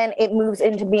 And then it moves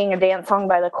into being a dance song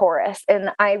by the chorus. And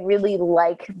I really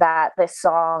like that this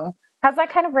song has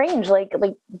that kind of range, like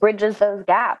bridges those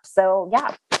gaps. So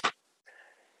yeah.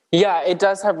 Yeah, it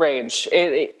does have range.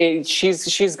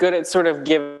 She's good at sort of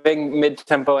giving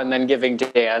mid-tempo and then giving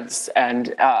dance,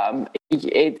 and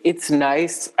it's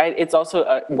nice. It's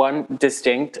also one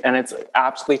distinct, and it's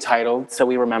aptly titled, so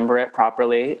we remember it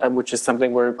properly, which is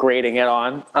something we're grading it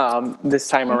on this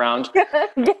time around.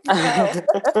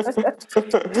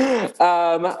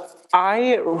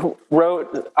 I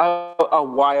wrote a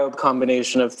wild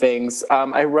combination of things.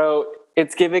 I wrote,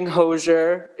 it's giving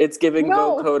Hosier, it's giving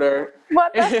vocoder.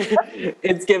 What?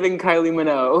 It's giving Kylie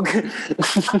Minogue.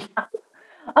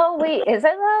 Oh, wait, is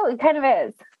it though? It kind of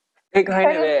is. It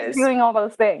kind of is. Doing all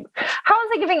those things. How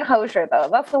is it giving Hosier though?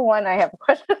 That's the one I have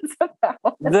questions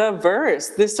about. The verse,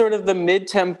 this sort of the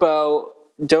mid-tempo,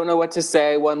 don't know what to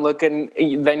say, one look and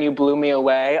then you blew me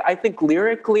away. I think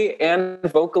lyrically and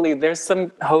vocally, there's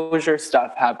some Hosier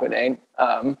stuff happening.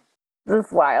 This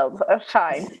is wild.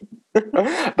 Shine.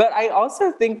 But I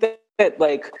also think that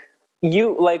like,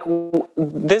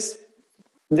 this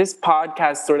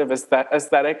podcast sort of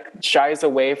aesthetic shies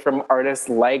away from artists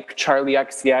like Charli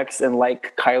XCX and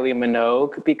like Kylie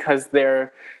Minogue because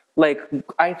they're like,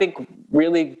 I think,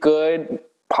 really good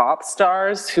pop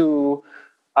stars who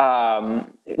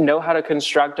know how to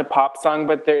construct a pop song,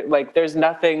 but they're like, there's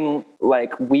nothing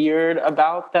like weird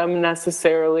about them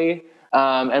necessarily.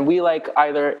 And we like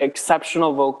either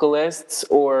exceptional vocalists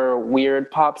or weird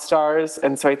pop stars.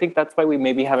 And so I think that's why we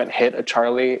maybe haven't hit a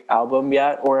Charli album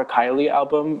yet or a Kylie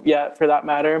album yet for that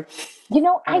matter.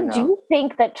 I do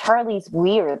think that Charli's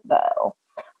weird though.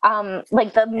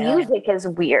 Like the music is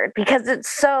weird because it's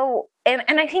so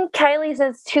and I think Kylie's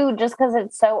is too, just because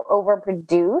it's so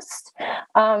overproduced,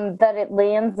 that it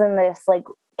lands in this like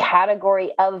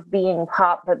category of being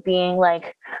pop, but being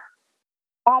like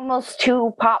almost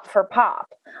too pop for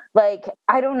pop. Like,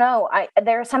 I don't know.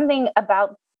 There's something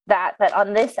about that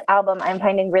on this album I'm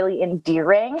finding really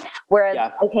endearing. Whereas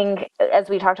I think, as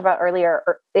we talked about earlier,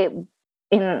 in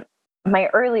my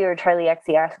earlier Charli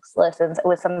XCX listens, it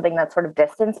was something that sort of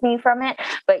distanced me from it.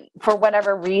 But for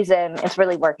whatever reason, it's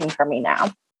really working for me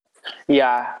now.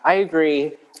 Yeah, I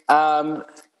agree. And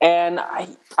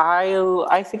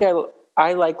I think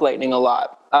I like Lightning a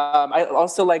lot. I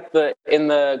also like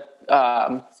in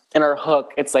our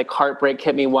hook, it's like heartbreak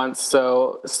hit me once,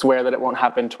 so swear that it won't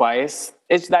happen twice.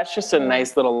 That's just a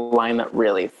nice little line that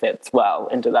really fits well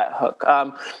into that hook.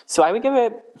 So I would give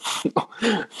it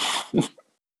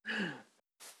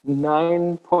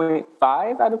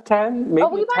 9.5 out of 10,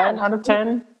 maybe 10 out of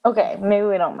 10. Okay, maybe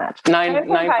we don't match.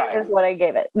 9.5 is what I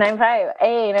gave it. 9.5.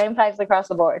 Hey, 9.5s across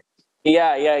the board.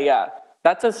 Yeah.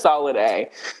 That's a solid A.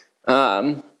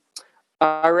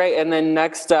 All right, and then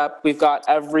next up, we've got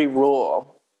Every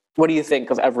Rule. What do you think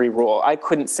of Every Rule? I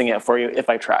couldn't sing it for you if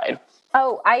I tried.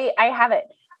 Oh, I have it.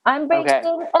 I'm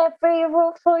breaking every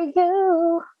rule for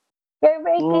you. You're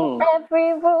breaking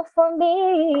every rule for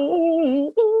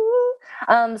me.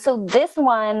 So this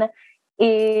one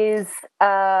is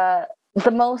the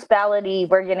most ballady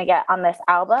we're going to get on this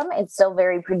album. It's still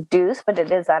very produced, but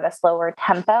it is at a slower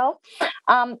tempo.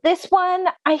 This one,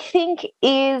 I think,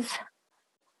 is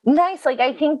nice. Like,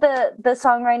 I think the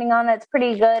songwriting on it's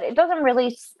pretty good. It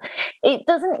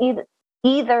doesn't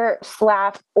either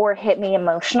slap or hit me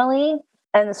emotionally.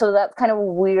 And so that's kind of a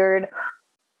weird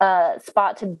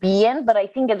spot to be in, but I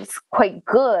think it's quite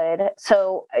good.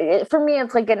 So for me,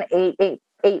 it's like an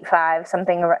 8.5,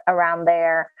 something around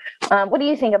there. What do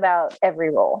you think about Every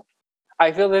Rule?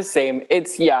 I feel the same.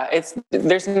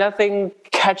 There's nothing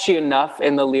catchy enough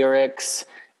in the lyrics.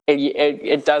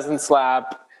 It doesn't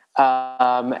slap.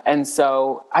 And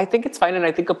so I think it's fine. And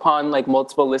I think upon like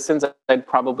multiple listens, I'd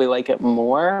probably like it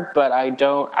more, but I'm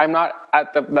not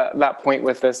at that point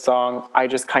with this song. I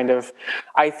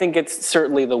think it's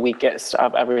certainly the weakest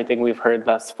of everything we've heard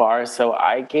thus far. So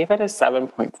I gave it a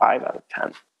 7.5 out of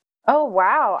 10. Oh,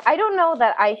 wow. I don't know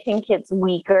that I think it's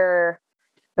weaker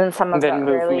than some of the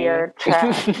earlier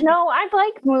tracks. No, I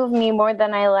like Move Me more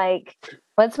than I like.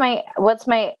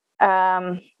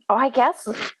 I guess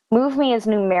Move Me is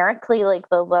numerically like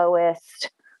the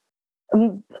lowest.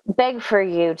 Beg for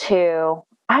You too.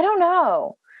 I don't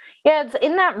know. Yeah, it's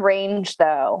in that range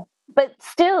though. But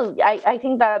still, I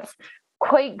think that's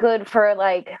quite good for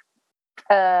like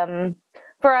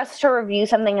for us to review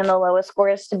something in the lowest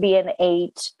scores to be an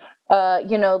 8.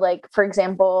 Like for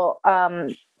example,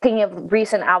 thinking of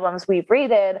recent albums we've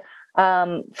rated,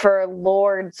 for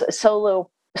Lord's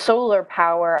Solar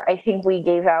Power, I think we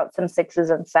gave out some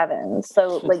 6s and 7s.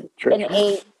 So like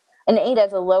an 8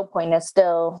 as a low point is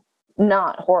still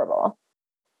not horrible.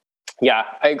 Yeah,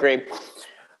 I agree.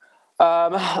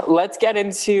 Let's get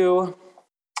into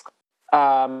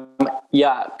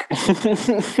Yuck.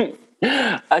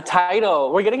 A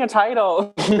title. We're getting a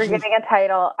title.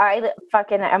 I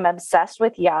fucking am obsessed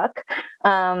with Yuck.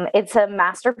 It's a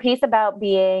masterpiece about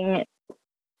being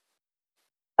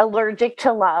allergic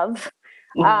to love.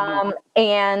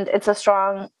 And it's a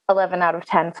strong 11 out of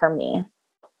 10 for me.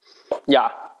 Yeah,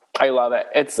 I love it.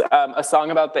 It's a song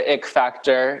about the ick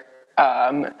factor.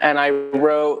 And I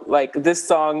wrote, like, this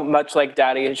song, much like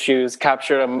Daddy Issues,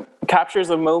 captures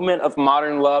a moment of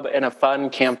modern love in a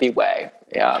fun, campy way.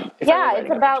 It's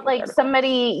about like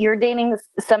you're dating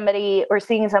somebody or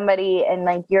seeing somebody, and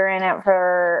like you're in it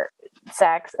for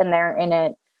sex and they're in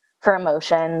it for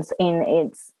emotions, and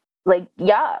it's like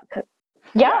yuck.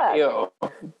 Yeah.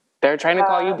 They're trying to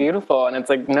call you beautiful, and it's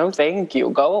like, no, thank you.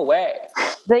 Go away.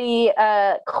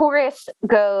 The chorus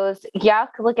goes, yuck,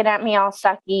 looking at me all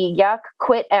sucky. Yuck,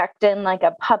 quit acting like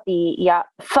a puppy. Yuck,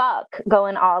 fuck,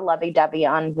 going all lovey-dovey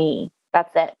on me.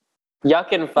 That's it.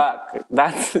 Yuck and fuck.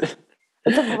 That's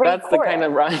the kind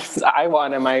of rhymes I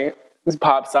want in my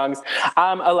pop songs.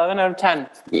 11 out of 10.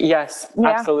 Yes,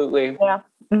 absolutely. Yeah.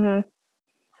 Mm-hmm.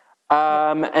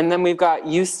 And then we've got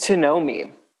Used to Know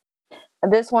Me.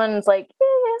 This one's like,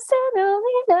 you used to know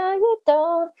me, now you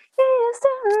don't. You used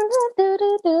to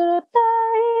do.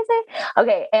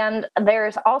 Okay, and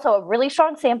there's also a really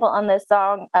strong sample on this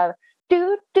song of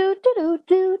do do do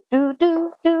do do do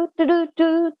do do do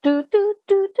do do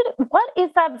do do. What is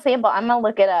that sample? I'm gonna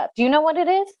look it up. Do you know what it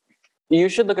is? You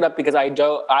should look it up, because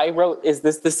I wrote, is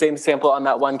this the same sample on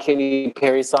that one Katy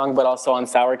Perry song, but also on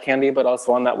Sour Candy, but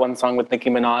also on that one song with Nicki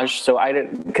Minaj? So I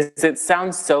didn't, because it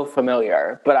sounds so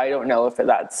familiar, but I don't know if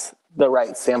that's the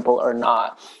right sample or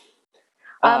not.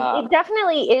 It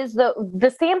definitely is.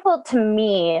 The sample to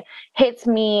me hits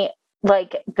me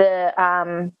like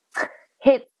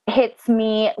hits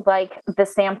me like the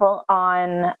sample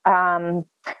on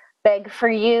Beg for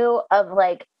You of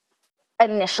like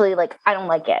initially like I don't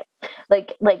like it,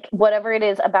 like whatever it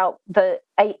is about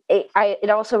it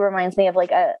also reminds me of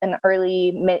like an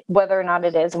early whether or not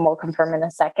it is, and we'll confirm in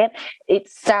a second, it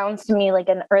sounds to me like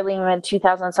an early mid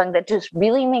 2000 song that just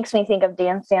really makes me think of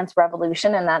Dance Dance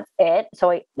Revolution, and that's it. So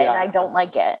I don't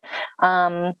like it.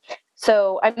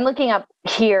 So I'm looking up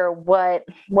here what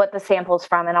the sample's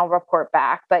from, and I'll report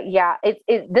back. But yeah,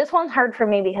 this one's hard for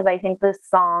me because I think this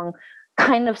song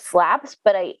kind of slaps,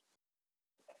 but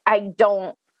I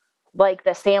don't like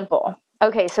the sample.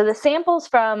 Okay, so the sample's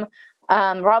from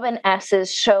Robin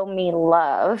S.'s Show Me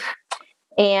Love.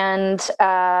 And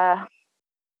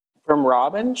from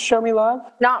Robin, Show Me Love?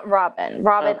 Not Robin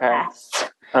okay.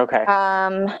 S. Okay.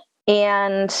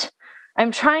 And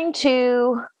I'm trying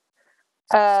to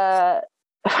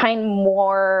find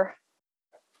more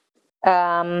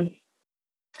on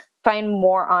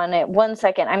it. 1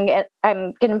 second.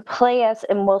 I'm gonna play us,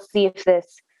 and we'll see if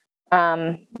this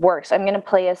works. I'm gonna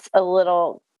play us a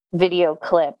little video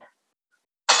clip.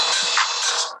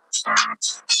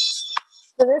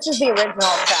 So this is the original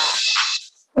track.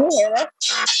 Can you hear this?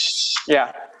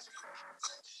 Yeah.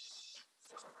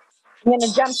 I'm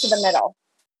gonna jump to the middle.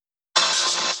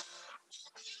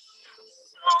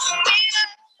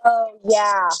 Oh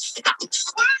yeah.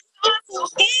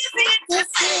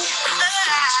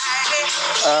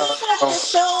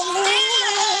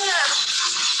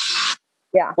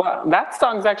 Yeah. Well, that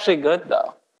song's actually good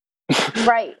though.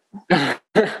 Right.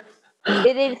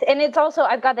 It is, and it's also,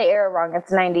 I've got the era wrong.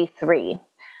 It's 93.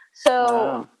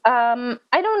 So wow.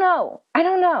 I don't know.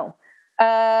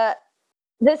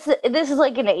 This is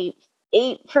like an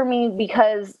 8 for me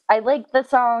because I like the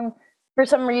song. For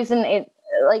some reason,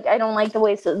 I don't like the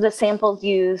way the sample's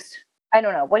used. I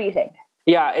don't know. What do you think?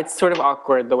 Yeah, it's sort of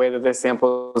awkward the way that this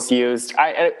sample is used.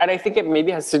 I think it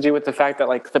maybe has to do with the fact that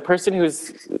like the person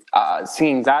who's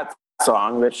singing that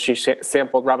song that she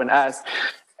sampled, Robin S.,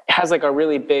 has like a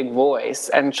really big voice,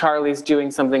 and Charli's doing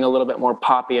something a little bit more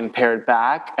poppy and pared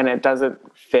back, and it doesn't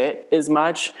fit as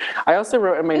much. I also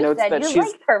wrote in my notes that she's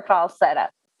like her falsetto.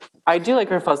 I do like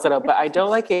her falsetto, but I don't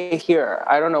like it here.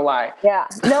 I don't know why. Yeah,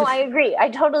 no, I agree. I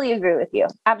totally agree with you.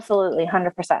 Absolutely,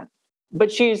 100%.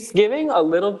 But she's giving a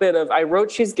little bit of, I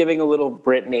wrote she's giving a little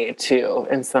Britney too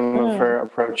in some of her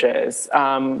approaches.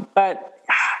 But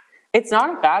it's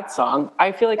not a bad song.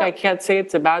 I feel like I can't say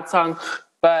it's a bad song,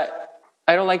 but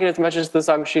I don't like it as much as the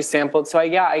song she sampled. So I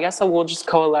guess I will just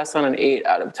coalesce on an 8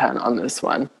 out of 10 on this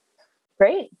one.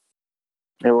 Great.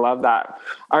 I love that.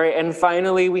 All right. And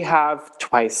finally we have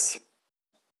Twice.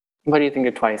 What do you think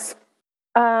of Twice?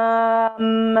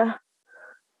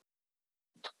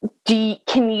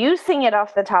 Can you sing it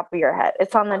off the top of your head?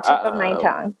 It's on the tip of my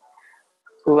tongue.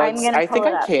 I think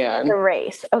I can. The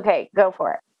race. Okay, go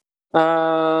for it.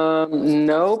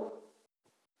 Nope.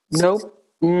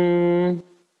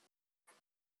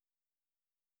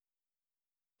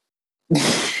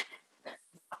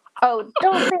 Oh,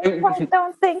 don't think twice,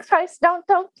 don't think twice, don't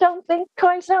think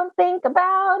twice, don't think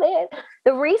about it.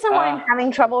 The reason why I'm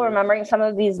having trouble remembering some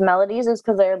of these melodies is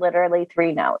because they're literally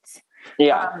 3 notes.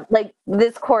 Yeah. Like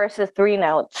this chorus is 3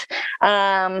 notes.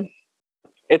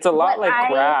 It's a lot like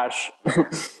Crash.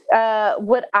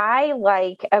 What I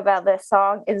like about this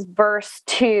song is verse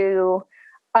 2.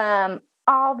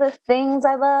 All the things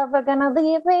I love are gonna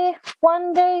leave me.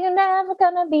 One day you're never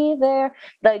gonna be there.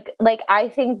 Like I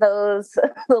think the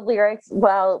lyrics,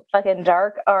 while fucking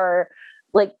dark, are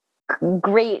like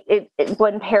great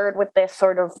when paired with this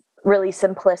sort of really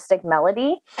simplistic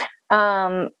melody.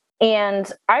 And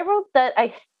I wrote that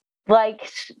I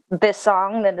liked this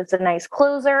song, that it's a nice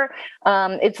closer.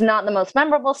 It's not the most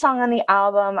memorable song on the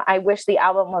album. I wish the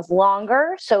album was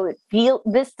longer, so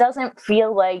this doesn't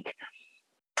feel like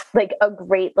a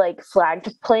great flag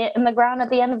to plant in the ground at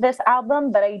the end of this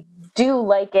album, but I do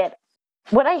like it.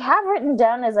 What I have written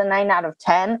down is a 9 out of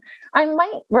 10. I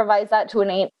might revise that to an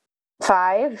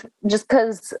 8.5 just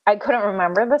because I couldn't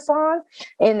remember the song,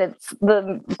 and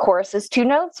the chorus is 2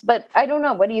 notes, but I don't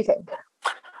know. What do you think?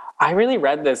 I really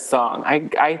read this song.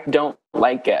 I don't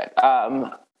like it.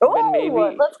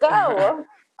 Let's go.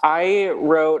 I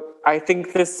wrote, I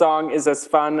think this song is as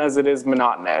fun as it is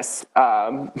monotonous.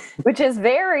 Which is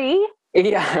very...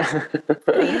 Yeah.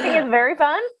 So you think it's very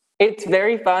fun? It's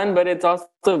very fun, but it's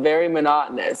also very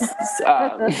monotonous.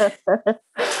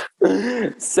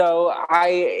 So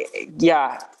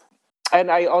And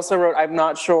I also wrote, I'm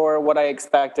not sure what I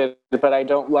expected, but I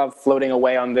don't love floating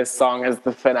away on this song as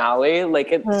the finale.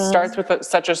 Like it starts with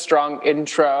such a strong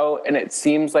intro and it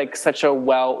seems like such a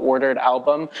well-ordered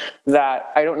album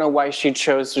that I don't know why she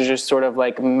chose to just sort of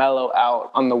like mellow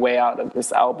out on the way out of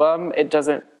this album. It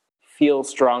doesn't feel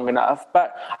strong enough,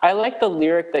 but I like the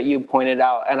lyric that you pointed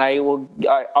out, and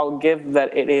I'll give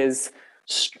that it is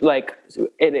like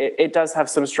it does have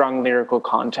some strong lyrical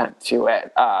content to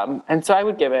it. And so I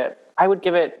would give it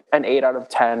an 8 out of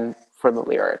 10 for the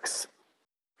lyrics.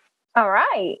 All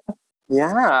right.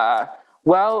 Yeah.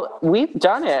 Well, we've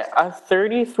done it. A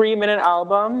 33-minute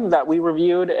album that we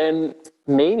reviewed in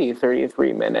maybe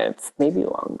 33 minutes, maybe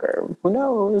longer. Who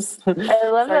knows? I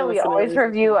love that we always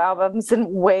review albums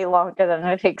in way longer than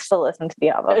it takes to listen to the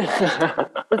album.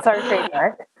 It's our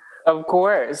trademark. Of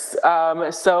course.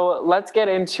 So let's get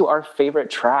into our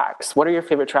favorite tracks. What are your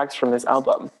favorite tracks from this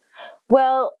album?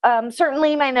 Well,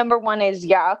 certainly my number one is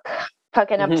Yuck.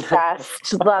 Fucking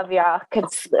obsessed. Love Yuck.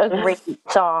 It's a great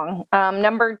song.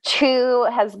 Number two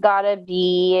has got to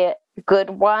be Good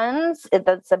Ones.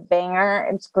 That's a banger.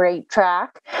 It's a great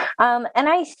track. And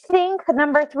I think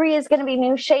number three is going to be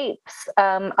New Shapes,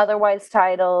 otherwise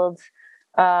titled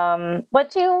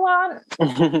What Do You Want?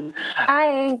 I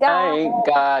ain't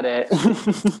got it.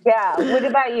 Yeah. What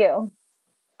about you?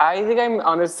 I think I'm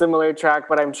on a similar track,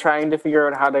 but I'm trying to figure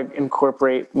out how to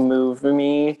incorporate Move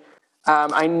Me.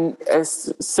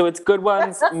 So it's Good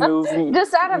Ones, Move Me.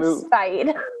 Just out of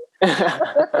spite.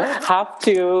 Have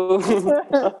to.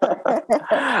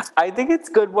 I think it's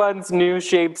Good Ones, New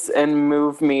Shapes, and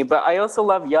Move Me, but I also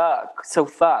love Yuck, so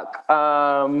fuck.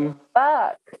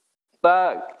 Fuck.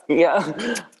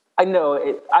 Yeah. I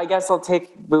know. I guess I'll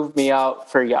take Move Me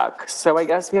out for Yuck. So I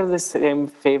guess we have the same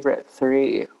favorite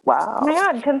three. Wow. Oh my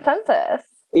God, consensus.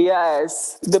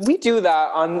 Yes. We do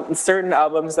that on certain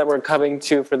albums that we're coming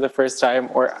to for the first time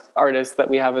or artists that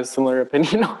we have a similar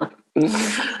opinion on.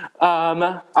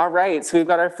 All right. So we've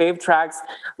got our fave tracks.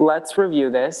 Let's review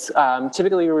this.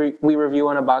 Typically, we review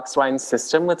on a box wine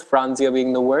system with Franzia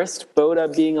being the worst,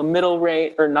 Boda being a middle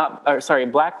range,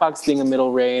 Black Box being a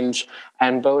middle range,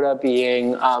 and Boda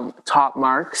being top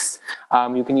marks.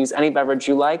 You can use any beverage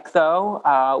you like, though.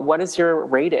 What is your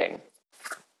rating?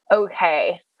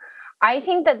 Okay. I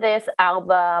think that this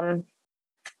album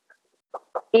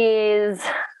is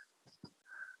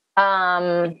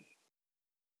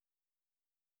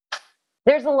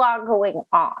there's a lot going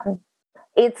on.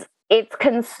 It's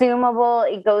consumable,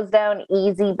 it goes down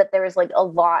easy, but there's like a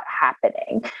lot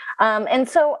happening. And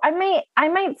so I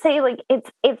might say like it's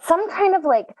some kind of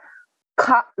like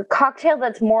cocktail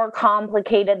that's more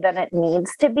complicated than it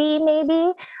needs to be,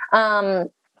 maybe.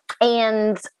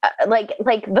 And like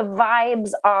the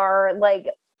vibes are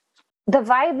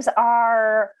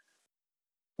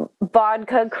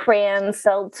vodka cran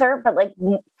seltzer, but like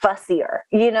fussier,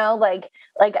 you know, like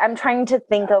I'm trying to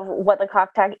think of what the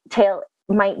cocktail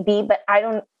might be, but I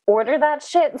don't order that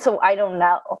shit, so I don't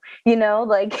know, you know,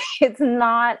 like it's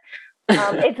not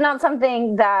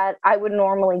something that I would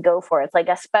normally go for. It's like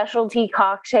a specialty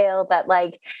cocktail that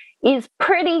like is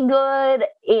pretty good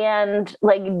and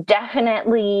like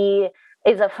definitely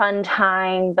is a fun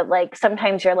time, but like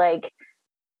sometimes you're like,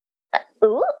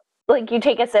 ooh, like you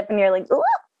take a sip and you're like, ooh.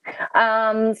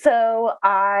 So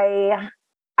I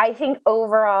think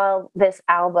overall this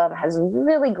album has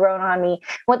really grown on me.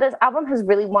 What this album has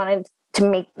really wanted to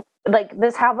make, like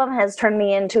this album has turned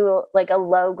me into like a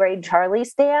low grade Charli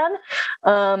stan,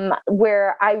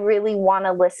 where I really want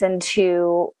to listen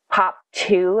to Pop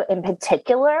 2 in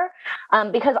particular,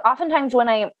 because oftentimes when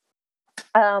I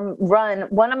run,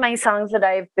 one of my songs that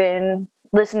I've been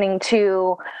listening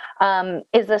to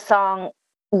is the song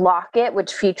Lock It,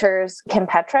 which features Kim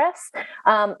Petras.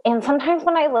 And sometimes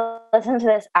when I listen to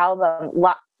this album,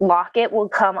 Lock It will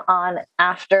come on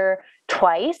after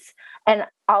Twice, and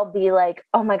I'll be like,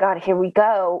 oh my God, here we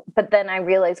go. But then I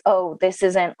realize, oh, this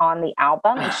isn't on the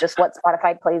album. It's just what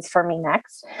Spotify plays for me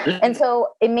next. And so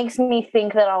it makes me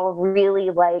think that I'll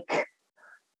really like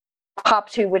Pop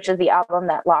 2, which is the album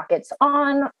that Lock It's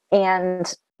on,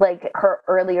 and like her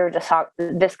earlier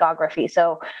discography.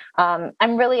 So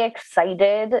I'm really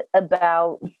excited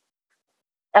about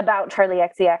Charli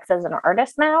XCX as an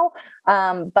artist now.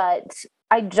 But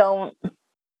I don't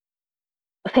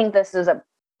think this is a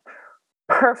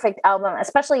perfect album,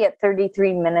 especially at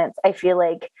 33 minutes. I feel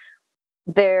like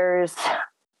there's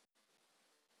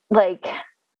like,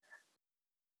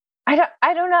 I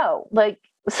don't know, like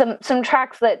some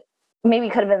tracks that maybe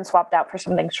could have been swapped out for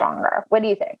something stronger. What do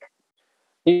you think?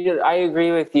 I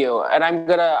agree with you. And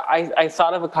I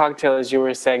thought of a cocktail as you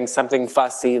were saying, something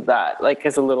fussy that like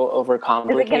is a little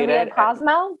overcomplicated. Is it going to be a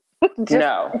Cosmo?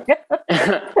 No.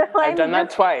 I've done that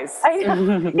twice. I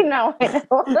know.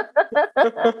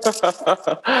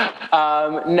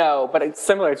 No, but it's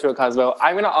similar to a Cosmo.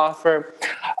 I'm going to offer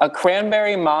a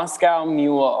cranberry Moscow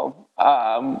Mule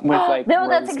with like no, rosemary.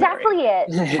 that's exactly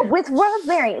it. With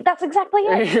rosemary. That's exactly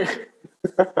it.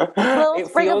 A little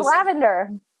sprig of lavender.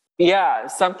 Yeah,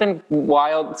 something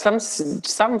wild,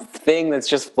 something that's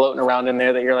just floating around in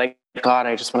there that you're like, God,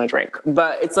 I just want to drink.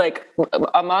 But it's like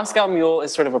a Moscow Mule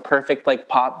is sort of a perfect like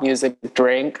pop music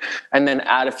drink, and then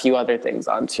add a few other things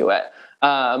onto it.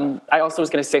 I also was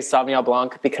going to say Sauvignon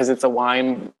Blanc because it's a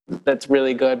wine that's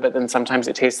really good, but then sometimes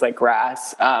it tastes like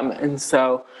grass. And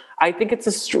so I think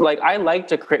it's I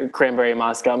liked a cranberry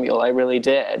Moscow Mule. I really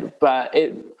did, but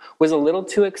it was a little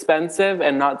too expensive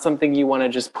and not something you want to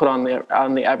just put on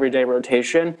the everyday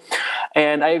rotation.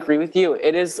 And I agree with you.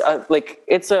 It is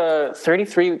it's a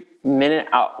 33-minute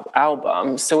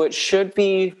album, so it should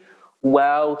be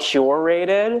well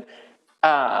curated.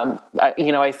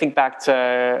 I think back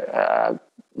to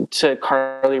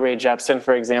Carly Rae Jepsen,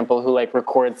 for example, who like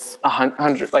records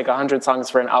 100 songs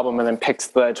for an album and then picks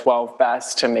the 12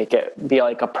 best to make it be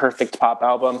like a perfect pop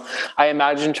album. I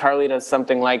imagine Charli does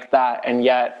something like that, and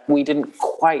yet we didn't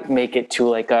quite make it to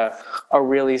like a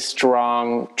really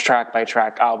strong track by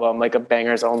track album, like a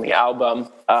bangers only album.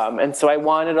 And so I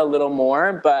wanted a little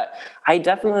more, but I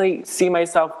definitely see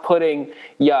myself putting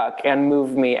Yuck and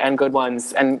Move Me and Good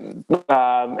Ones and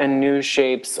New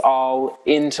Shapes all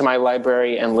into my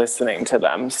library and listening to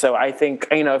them. So I think,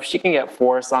 if she can get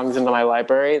 4 songs into my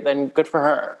library, then good for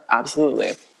her.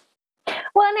 Absolutely.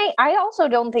 Well, and I also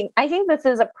I think this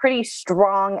is a pretty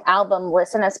strong album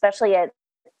listen, especially at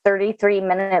 33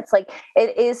 minutes. Like,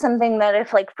 it is something that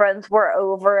if like friends were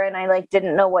over and I like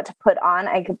didn't know what to put on,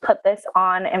 I could put this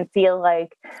on and feel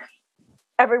like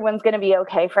everyone's going to be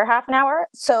okay for half an hour.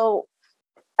 So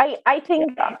I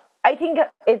think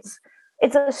it's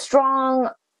a strong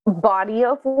body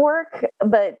of work,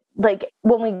 but like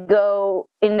when we go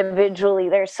individually,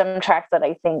 there's some tracks that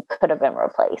I think could have been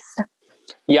replaced.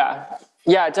 Yeah,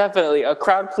 definitely a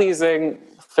crowd pleasing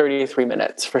 33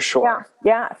 minutes for sure.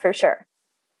 Yeah, for sure.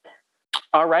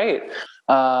 All right.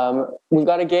 We've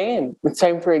got a game. It's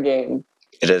time for a game.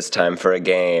 It is time for a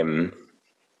game.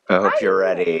 I hope you're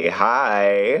ready.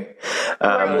 Hi.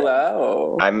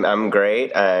 Hello. I'm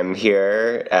great. I'm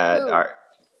here at our...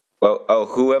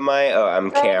 who am I? Oh,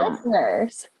 I'm Cameron.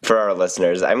 For our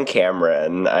listeners, I'm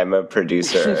Cameron. I'm a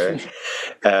producer,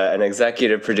 an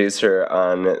executive producer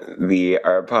on the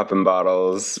Our Poppin'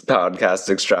 Bottles podcast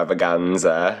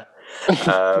extravaganza.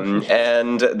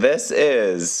 And this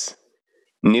is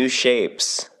New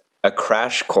Shapes, a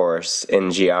crash course in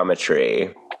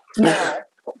geometry. Yeah.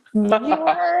 You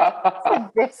are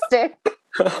sadistic.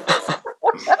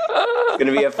 It's going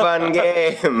to be a fun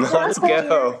game. Let's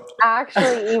go.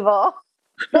 Actually evil.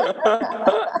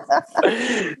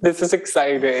 This is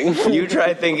exciting. You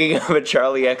try thinking of a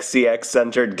Charli XCX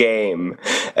centered game.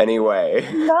 Anyway.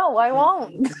 No, I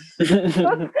won't.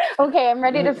 Okay, I'm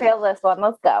ready to fail this one.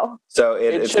 Let's go. So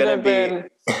it's going to be...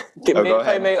 Go ahead. If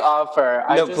I may offer.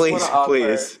 No,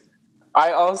 please.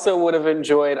 I also would have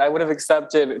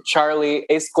accepted Charli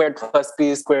A squared plus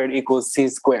B squared equals C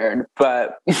squared,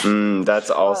 but that's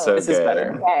also this good. Is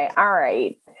better. Okay, all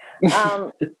right.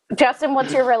 Justin,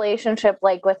 what's your relationship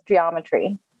like with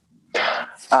geometry?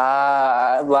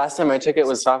 Last time I took it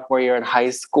was sophomore year in high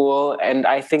school, and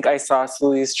I think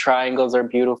isosceles triangles are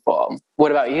beautiful.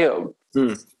 What about you?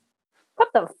 What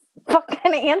the fuck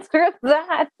kind of answer is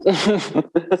that?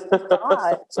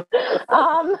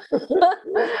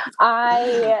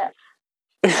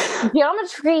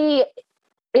 Geometry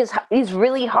is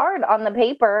really hard on the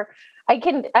paper. I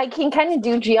can kind of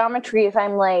do geometry if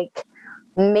I'm like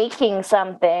making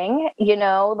something,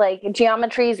 like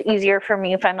geometry is easier for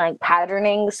me if I'm like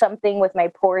patterning something with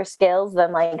my poor skills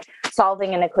than like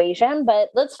solving an equation. But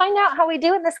let's find out how we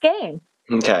do in this game.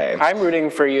 Okay. I'm rooting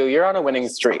for you. You're on a winning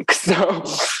streak. So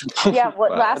yeah,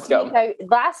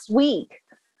 last week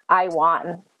I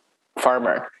won.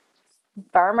 Farmer.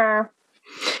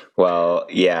 Well,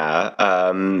 yeah.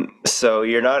 So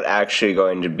you're not actually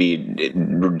going to be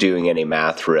doing any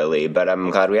math, really, but I'm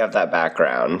glad we have that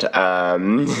background.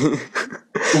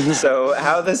 So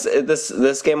how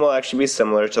this game will actually be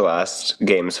similar to last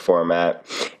game's format,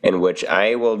 in which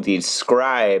I will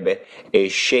describe a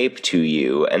shape to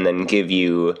you and then give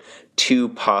you 2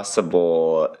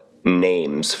 possible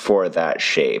names for that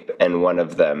shape, and one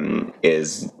of them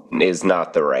is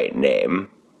not the right name.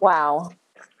 Wow.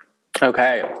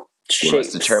 Okay. You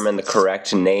must determine the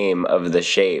correct name of the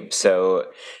shape.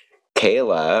 So,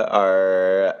 Kaela,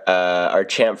 our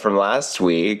champ from last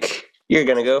week, You're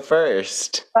going to go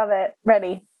first. Love it.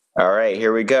 Ready. All right,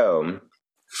 here we go.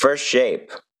 First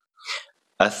shape.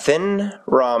 A thin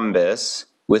rhombus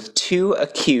with 2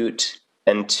 acute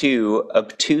and 2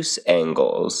 obtuse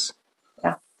angles.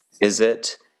 Yeah. Is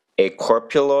it a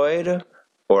corpuloid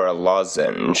or a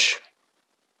lozenge?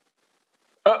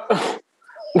 That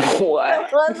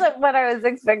What? wasn't what I was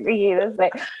expecting you to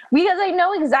say. Because I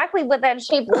know exactly what that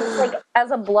shape looks like as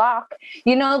a block.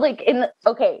 You know, like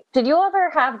did you ever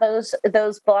have those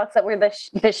blocks that were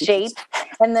the shape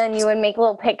and then you would make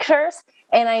little pictures?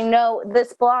 And I know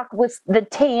this block was the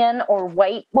tan or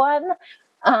white one.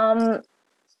 Corpuloid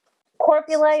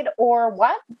or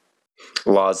what?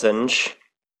 Lozenge.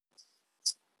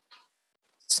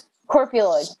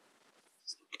 Corpuloid.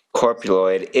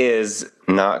 Corpuloid is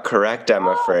not correct, I'm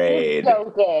afraid. You're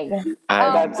joking.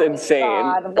 That's insane.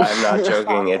 God. I'm not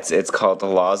joking. It's called a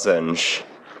lozenge.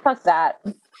 Fuck that.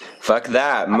 Fuck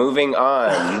that. Moving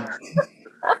on.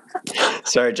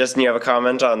 Sorry, Justin, you have a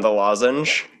comment on the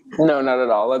lozenge? No, not at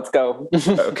all. Let's go.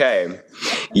 Okay.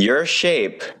 Your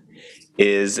shape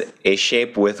is a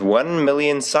shape with 1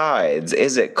 million sides.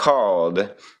 Is it called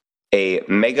a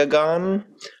megagon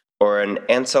or an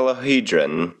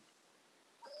ancyllohedron?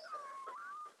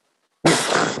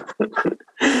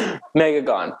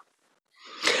 Megagon.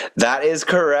 That is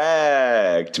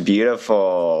correct.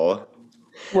 Beautiful.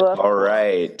 Woof. All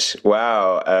right.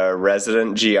 Wow. A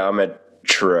resident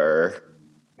geometrer.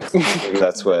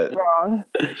 That's what. Wrong.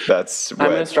 That's what.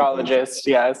 I'm an astrologist,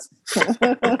 yes. All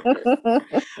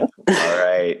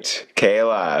right.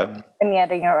 Kaela. I'm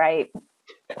getting it right.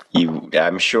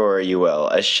 I'm sure you will.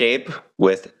 A shape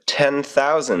with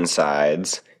 10,000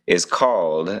 sides is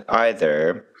called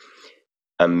either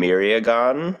a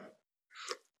myriagon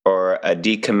or a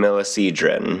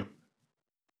decamelicedron.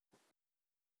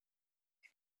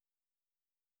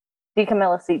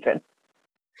 Decamelicedron.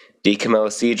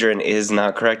 Decamelicedron is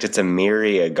not correct. It's a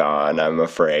myriagon, I'm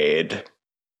afraid.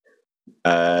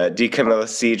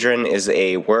 Decamelicedron is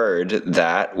a word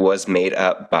that was made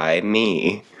up by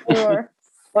me. You're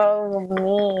so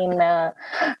mean.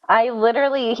 I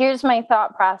literally, here's my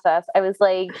thought process. I was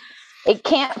like, it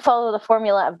can't follow the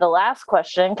formula of the last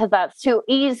question because that's too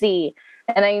easy.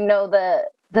 And I know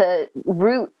the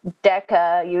root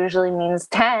deca usually means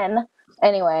 10.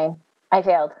 Anyway, I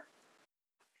failed.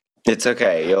 It's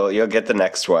okay. You'll get the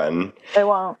next one. I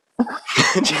won't.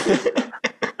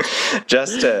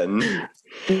 Justin.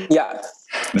 Yeah.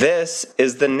 This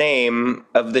is the name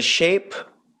of the shape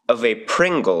of a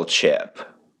Pringle chip.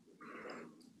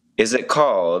 Is it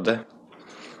called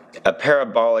a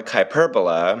parabolic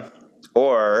hyperbola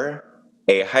or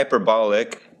a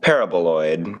hyperbolic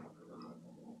paraboloid?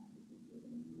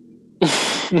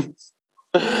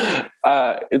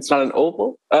 It's not an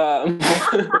oval. A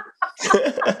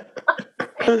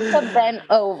bent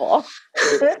oval.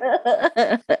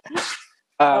 It's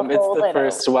the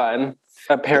first one.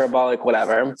 A parabolic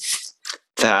whatever.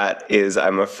 That is,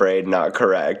 I'm afraid, not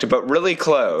correct, but really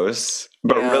close.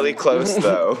 Really close,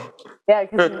 though. Yeah,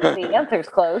 because the answer's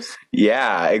close.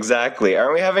 Yeah, exactly.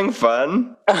 Aren't we having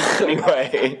fun?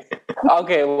 Anyway.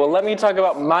 Okay, well, let me talk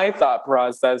about my thought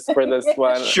process for this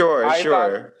one.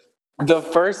 Sure. The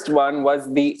first one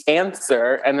was the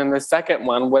answer, and then the second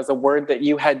one was a word that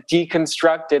you had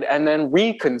deconstructed and then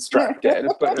reconstructed.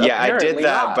 But yeah, I did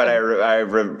that, not. but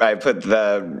I put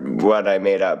the what I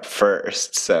made up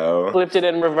first, so flipped it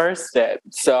and reversed it.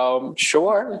 So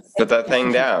sure, put that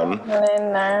thing down.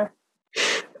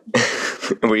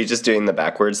 Were you just doing the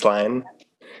backwards line?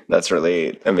 That's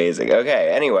really amazing. Okay,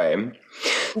 anyway,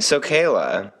 so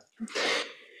Kaela.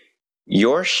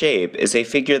 Your shape is a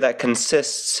figure that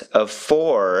consists of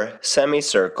 4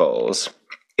 semicircles.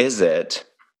 Is it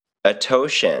a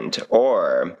totient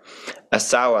or a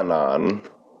salinon?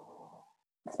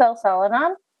 Spell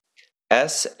salinon?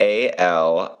 Salinon.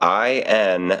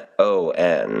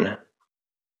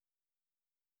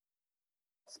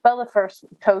 Spell the first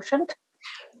totient.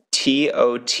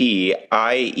 Totient.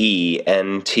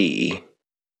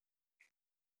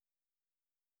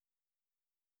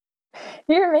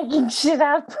 You're making shit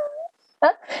up.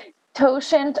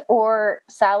 Totient or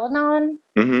salinon?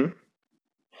 Mm-hmm.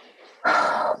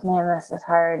 Oh, man, this is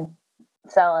hard.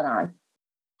 Salinon.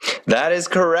 That is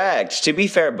correct. To be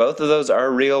fair, both of those are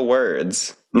real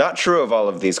words. Not true of all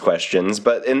of these questions,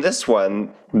 but in this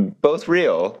one, both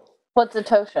real. What's a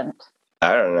totient?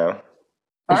 I don't know.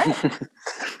 All right.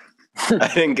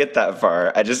 I didn't get that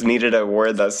far. I just needed a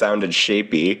word that sounded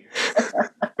shapey.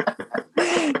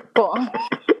 Cool.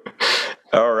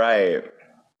 All right.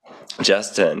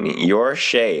 Justin, your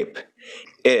shape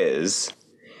is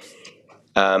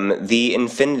The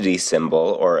infinity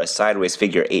symbol, or a sideways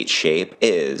figure 8 shape,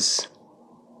 is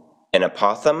an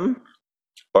apothegm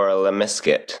or a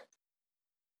lemniscate?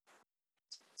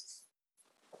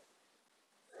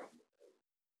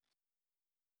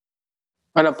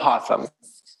 An apothegm.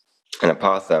 An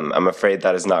apothegm. I'm afraid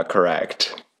that is not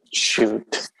correct.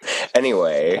 Shoot.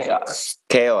 Anyway,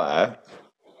 Kaela,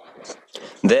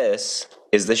 this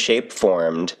is the shape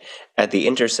formed at the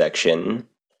intersection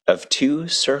of 2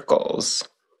 circles.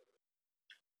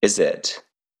 Is it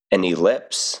an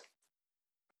ellipse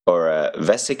or a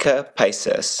vesica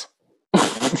piscis?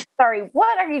 Sorry,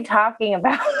 what are you talking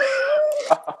about?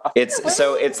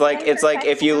 It's like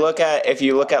if you look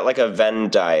at like a Venn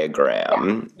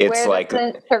diagram, it's like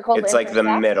the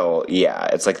middle. Yeah,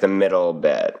 it's like the middle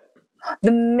bit.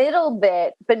 The middle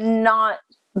bit, but not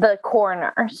the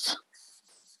corners.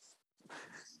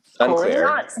 Unclear.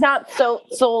 Not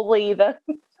solely the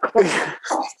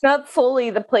not solely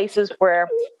the places where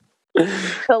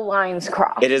the lines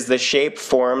cross. It is the shape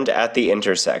formed at the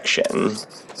intersection.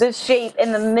 The shape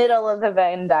in the middle of the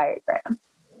Venn diagram.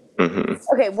 Mm-hmm.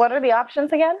 Okay, what are the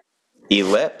options again?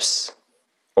 Ellipse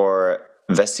or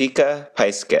vesica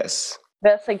piscis.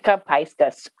 Vesica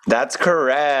piscis. That's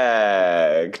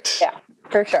correct. Yeah,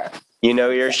 for sure. You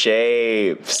know your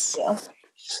shapes. Yeah.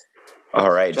 All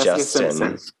right,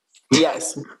 Justin.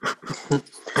 Yes.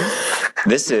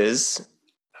 This is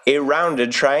a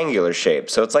rounded triangular shape.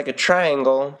 So it's like a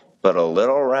triangle, but a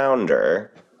little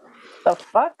rounder. The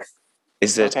fuck?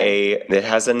 Is it it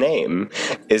has a name.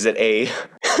 Is it a...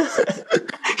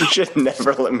 You should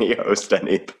never let me host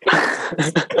anything.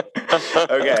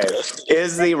 Okay.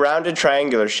 Is the rounded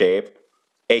triangular shape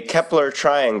a Kepler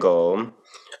triangle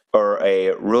or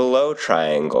a rouleau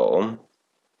triangle?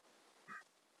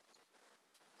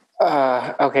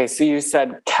 Okay, so you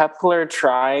said Kepler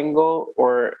triangle,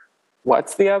 or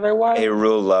what's the other one? A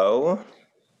rouleau.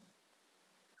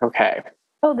 Okay.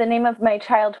 Oh, the name of my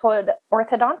childhood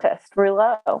orthodontist,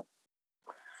 Rouleau.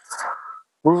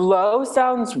 Rouleau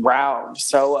sounds round,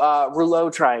 so rouleau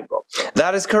triangle.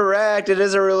 That is correct. It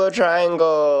is a rouleau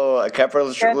triangle. A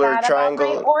Kepler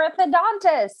triangle. About my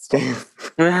orthodontist.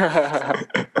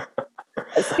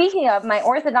 Speaking of, my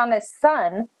orthodontist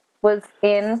son was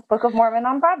in Book of Mormon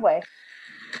on Broadway.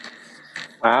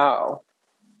 Wow.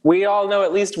 We all know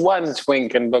at least one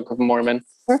twink in Book of Mormon.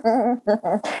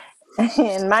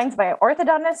 And mine's my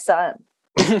orthodontist son.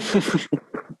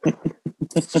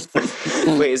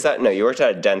 Wait, is that... No, you worked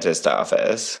at a dentist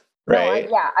office, right?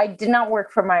 No, I did not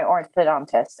work for my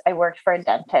orthodontist. I worked for a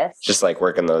dentist. Just like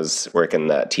working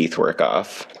that teeth work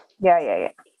off. Yeah.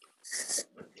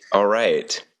 All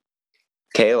right.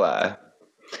 Kaela,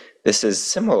 this is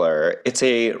similar. It's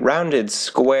a rounded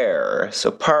square, so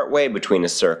part way between a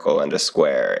circle and a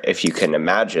square, if you can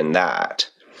imagine that.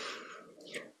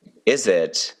 Is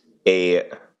it a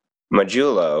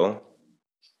modulo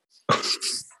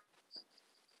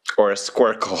or a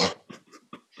squircle?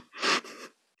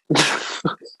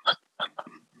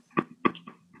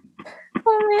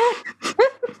 Oh, man.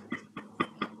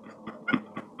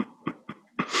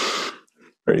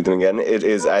 Read them again. It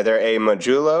is either a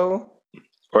modulo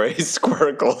or a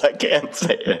squircle. I can't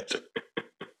say it.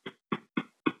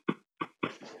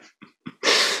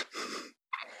 This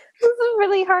is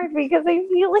really hard because I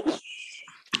feel like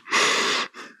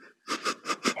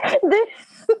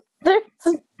there's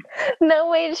no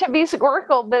way it should be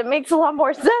squircle, but it makes a lot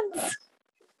more sense.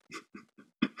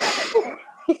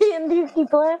 And you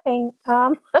keep laughing.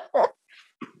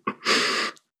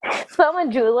 Spell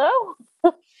modulo?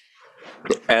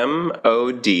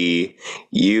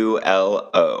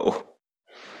 modulo.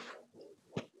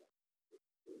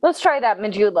 Let's try that,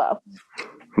 modulo.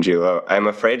 Modulo. I'm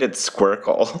afraid it's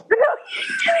squircle.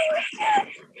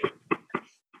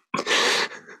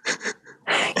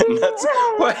 And that's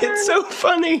why it's so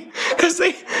funny, because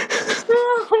they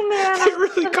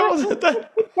really called it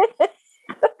that.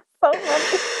 So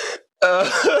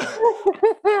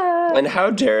funny. And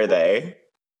how dare they?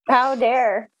 How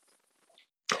dare?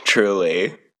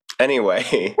 Truly.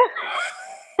 Anyway.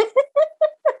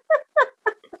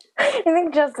 I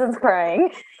think Justin's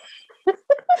crying.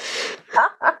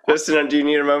 Justin, do you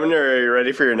need a moment, or are you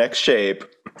ready for your next shape?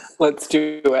 Let's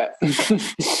do it.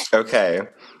 Okay.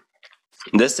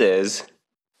 This is...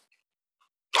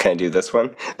 Can I do this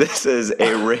one? This is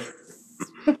a ring.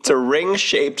 It's a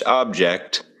ring-shaped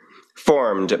object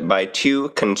formed by 2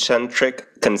 concentric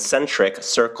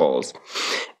circles.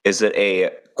 Is it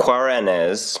a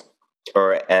quaternions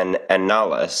or an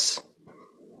annulus?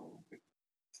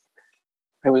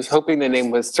 I was hoping the name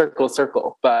was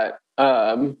Circle, but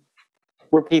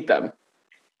repeat them.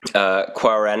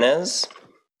 Quaternions,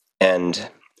 and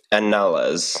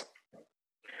Anulas.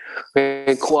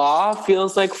 Okay, claw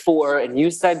feels like 4, and you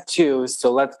said 2,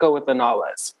 so let's go with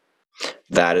Anulas.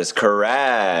 That is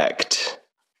correct.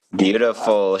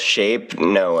 Beautiful shape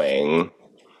knowing.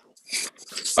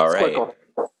 All right.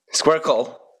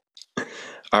 Squircle.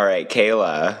 All right,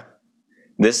 Kaela.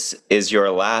 This is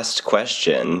your last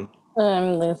question.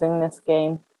 I'm losing this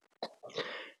game.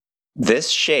 This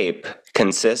shape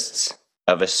consists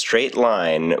of a straight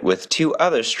line with 2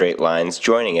 other straight lines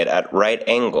joining it at right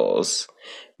angles.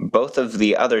 Both of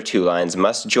the other 2 lines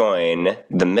must join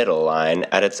the middle line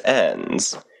at its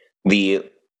ends. The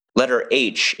letter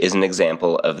H is an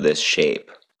example of this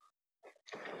shape.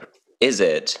 Is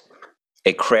it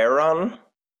a crayon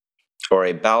or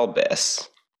a balbus?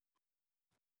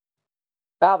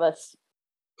 Balbus.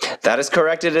 That is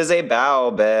correct. It is a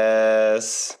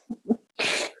balbus.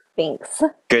 Thanks.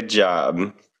 Good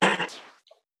job.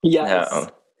 Yes. Now,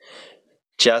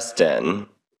 Justin.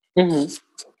 Mm-hmm.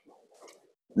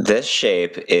 This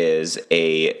shape is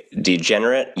a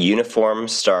degenerate uniform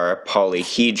star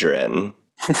polyhedron.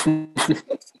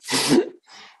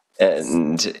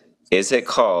 And is it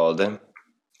called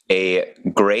a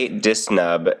great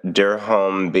disnub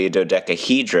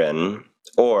dirhombiddodecahedron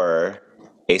or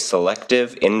a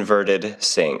selective inverted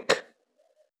sink?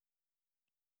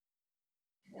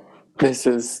 This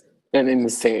is an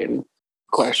insane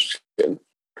question.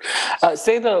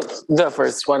 Say the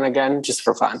first one again, just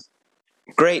for fun.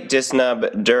 Great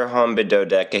disnub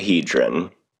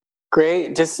dirhombiddodecahedron.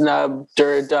 Great disnub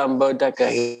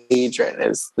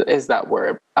dodecahedron is that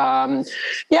word.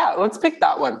 Yeah, let's pick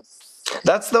that one.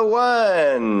 That's the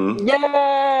one!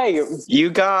 Yay! You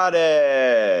got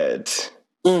it!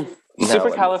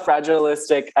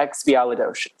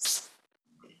 Supercalifragilisticexpialidocious.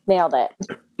 Nailed it.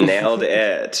 Nailed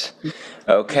it.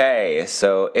 Okay,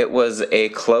 so it was a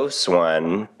close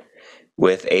one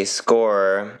with a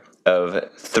score of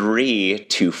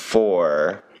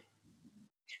 3-4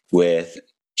 with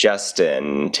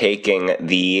Justin taking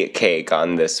the cake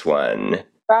on this one.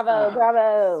 Bravo,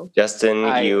 bravo.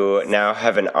 Justin, you now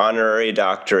have an honorary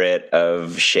doctorate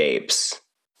of shapes,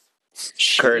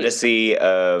 courtesy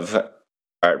of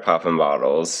Art Poppin'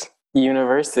 Bottles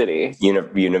University.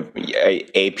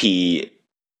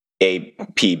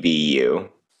 APBU.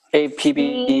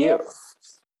 APBU.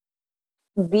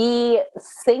 The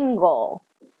single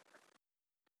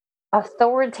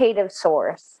authoritative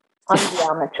source on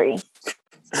geometry.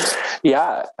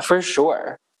 Yeah, for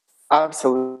sure.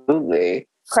 Absolutely.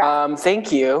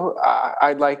 Thank you.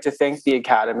 I'd like to thank the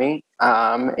Academy,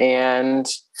 and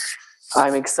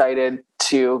I'm excited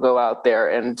to go out there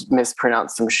and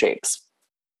mispronounce some shapes.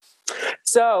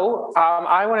 So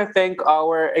I want to thank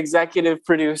our executive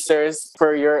producers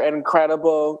for your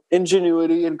incredible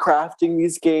ingenuity in crafting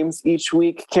these games each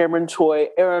week. Cameron Toy,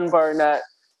 Aaron Barnett,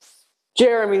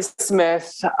 Jeremy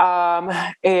Smith,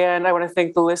 and I want to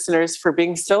thank the listeners for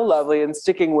being so lovely and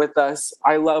sticking with us.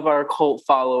 I love our cult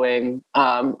following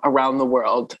around the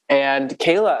world. And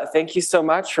Kaela, thank you so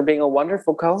much for being a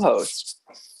wonderful co-host.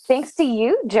 Thanks to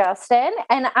you, Justin.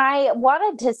 And I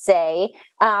wanted to say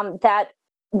that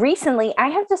recently I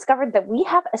have discovered that we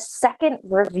have a second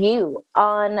review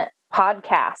on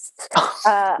podcasts,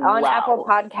 on Apple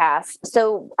Podcasts.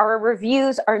 So our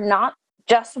reviews are not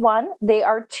just one, they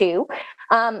are 2.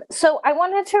 So I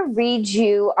wanted to read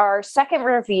you our second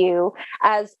review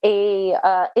as a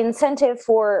incentive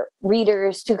for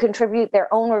readers to contribute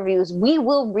their own reviews. We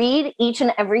will read each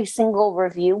and every single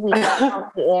review we have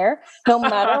on the air, no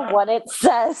matter what it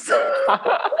says.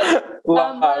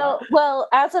 Well,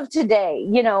 as of today,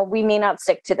 we may not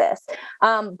stick to this.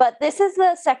 But this is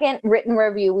the second written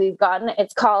review we've gotten.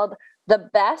 It's called The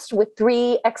Best with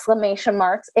 3 exclamation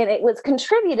marks, and it was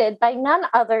contributed by none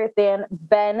other than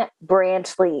Ben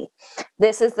Brantley.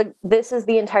 This is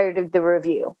the entirety of the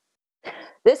review.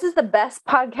 This is the best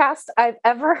podcast I've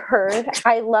ever heard.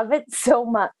 I love it so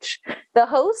much. The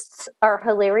hosts are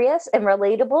hilarious and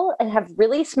relatable and have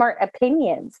really smart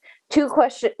opinions. 2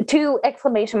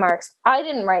 exclamation marks. I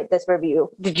didn't write this review.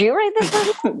 Did you write this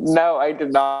review? No, I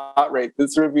did not write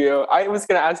this review. I was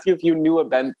going to ask you if you knew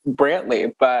of Ben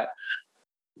Brantley, but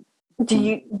do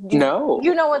you no.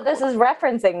 You know what this is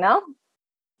referencing, no?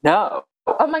 No.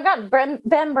 Oh my God, Ben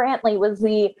Brantley was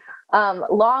the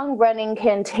long-running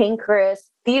cantankerous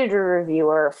theater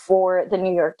reviewer for the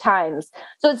New York Times.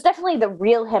 So it's definitely the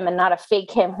real him and not a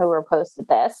fake him who reposted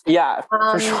this. Yeah,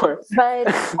 for sure. But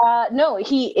no,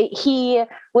 he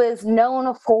was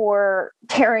known for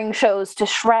tearing shows to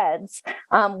shreds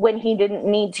when he didn't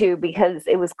need to because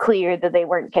it was clear that they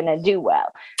weren't going to do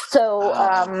well.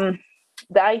 So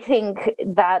I think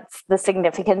that's the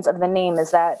significance of the name,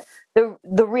 is that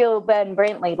the real Ben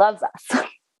Brantley loves us.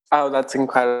 Oh, that's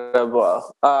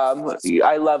incredible.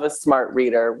 I love a smart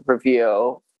reader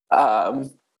review.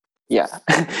 Yeah.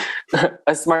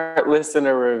 A smart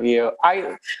listener review.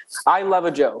 I love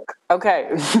a joke. Okay.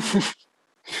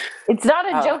 It's not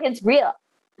a joke, it's real.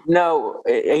 No,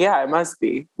 it must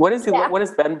be. What does what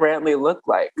does Ben Brantley look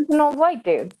like? He's an old white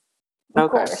dude. Of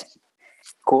course.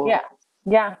 Cool.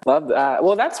 Yeah. Love that.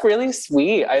 Well, that's really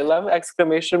sweet. I love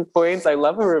exclamation points. I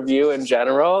love a review in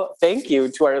general. Thank you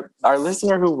to our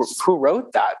listener who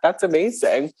wrote that. That's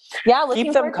amazing. Yeah,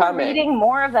 keep them coming. Reading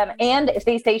more of them, and if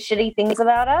they say shitty things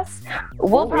about us,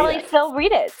 we'll probably still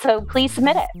read it. So please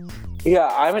submit it.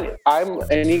 Yeah, I'm an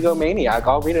egomaniac.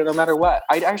 I'll read it no matter what.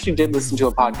 I actually did listen to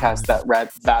a podcast that read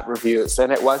bad reviews,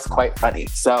 and it was quite funny.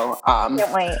 So I'm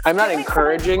not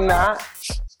encouraging that.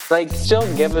 Like, still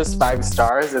give us 5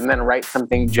 stars and then write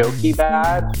something jokey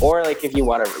bad. Or like, if you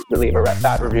want to leave a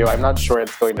bad review, I'm not sure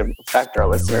it's going to affect our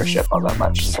listenership all that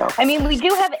much. So I mean, we do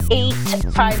have 8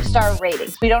 5-star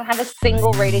ratings. We don't have a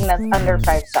single rating that's under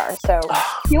 5 stars. So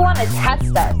if you want to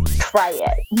test us, try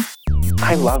it.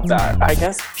 I love that. I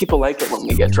guess people like it when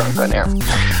we get drunk on air.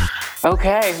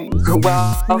 Okay.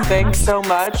 Well, thanks so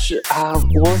much.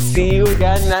 We'll see you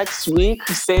again next week.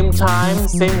 Same time,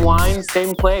 same wine,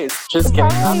 same place. Just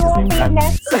kidding. Probably won't be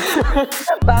next.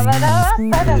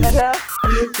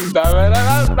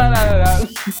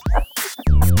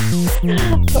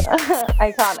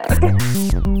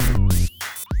 Iconic.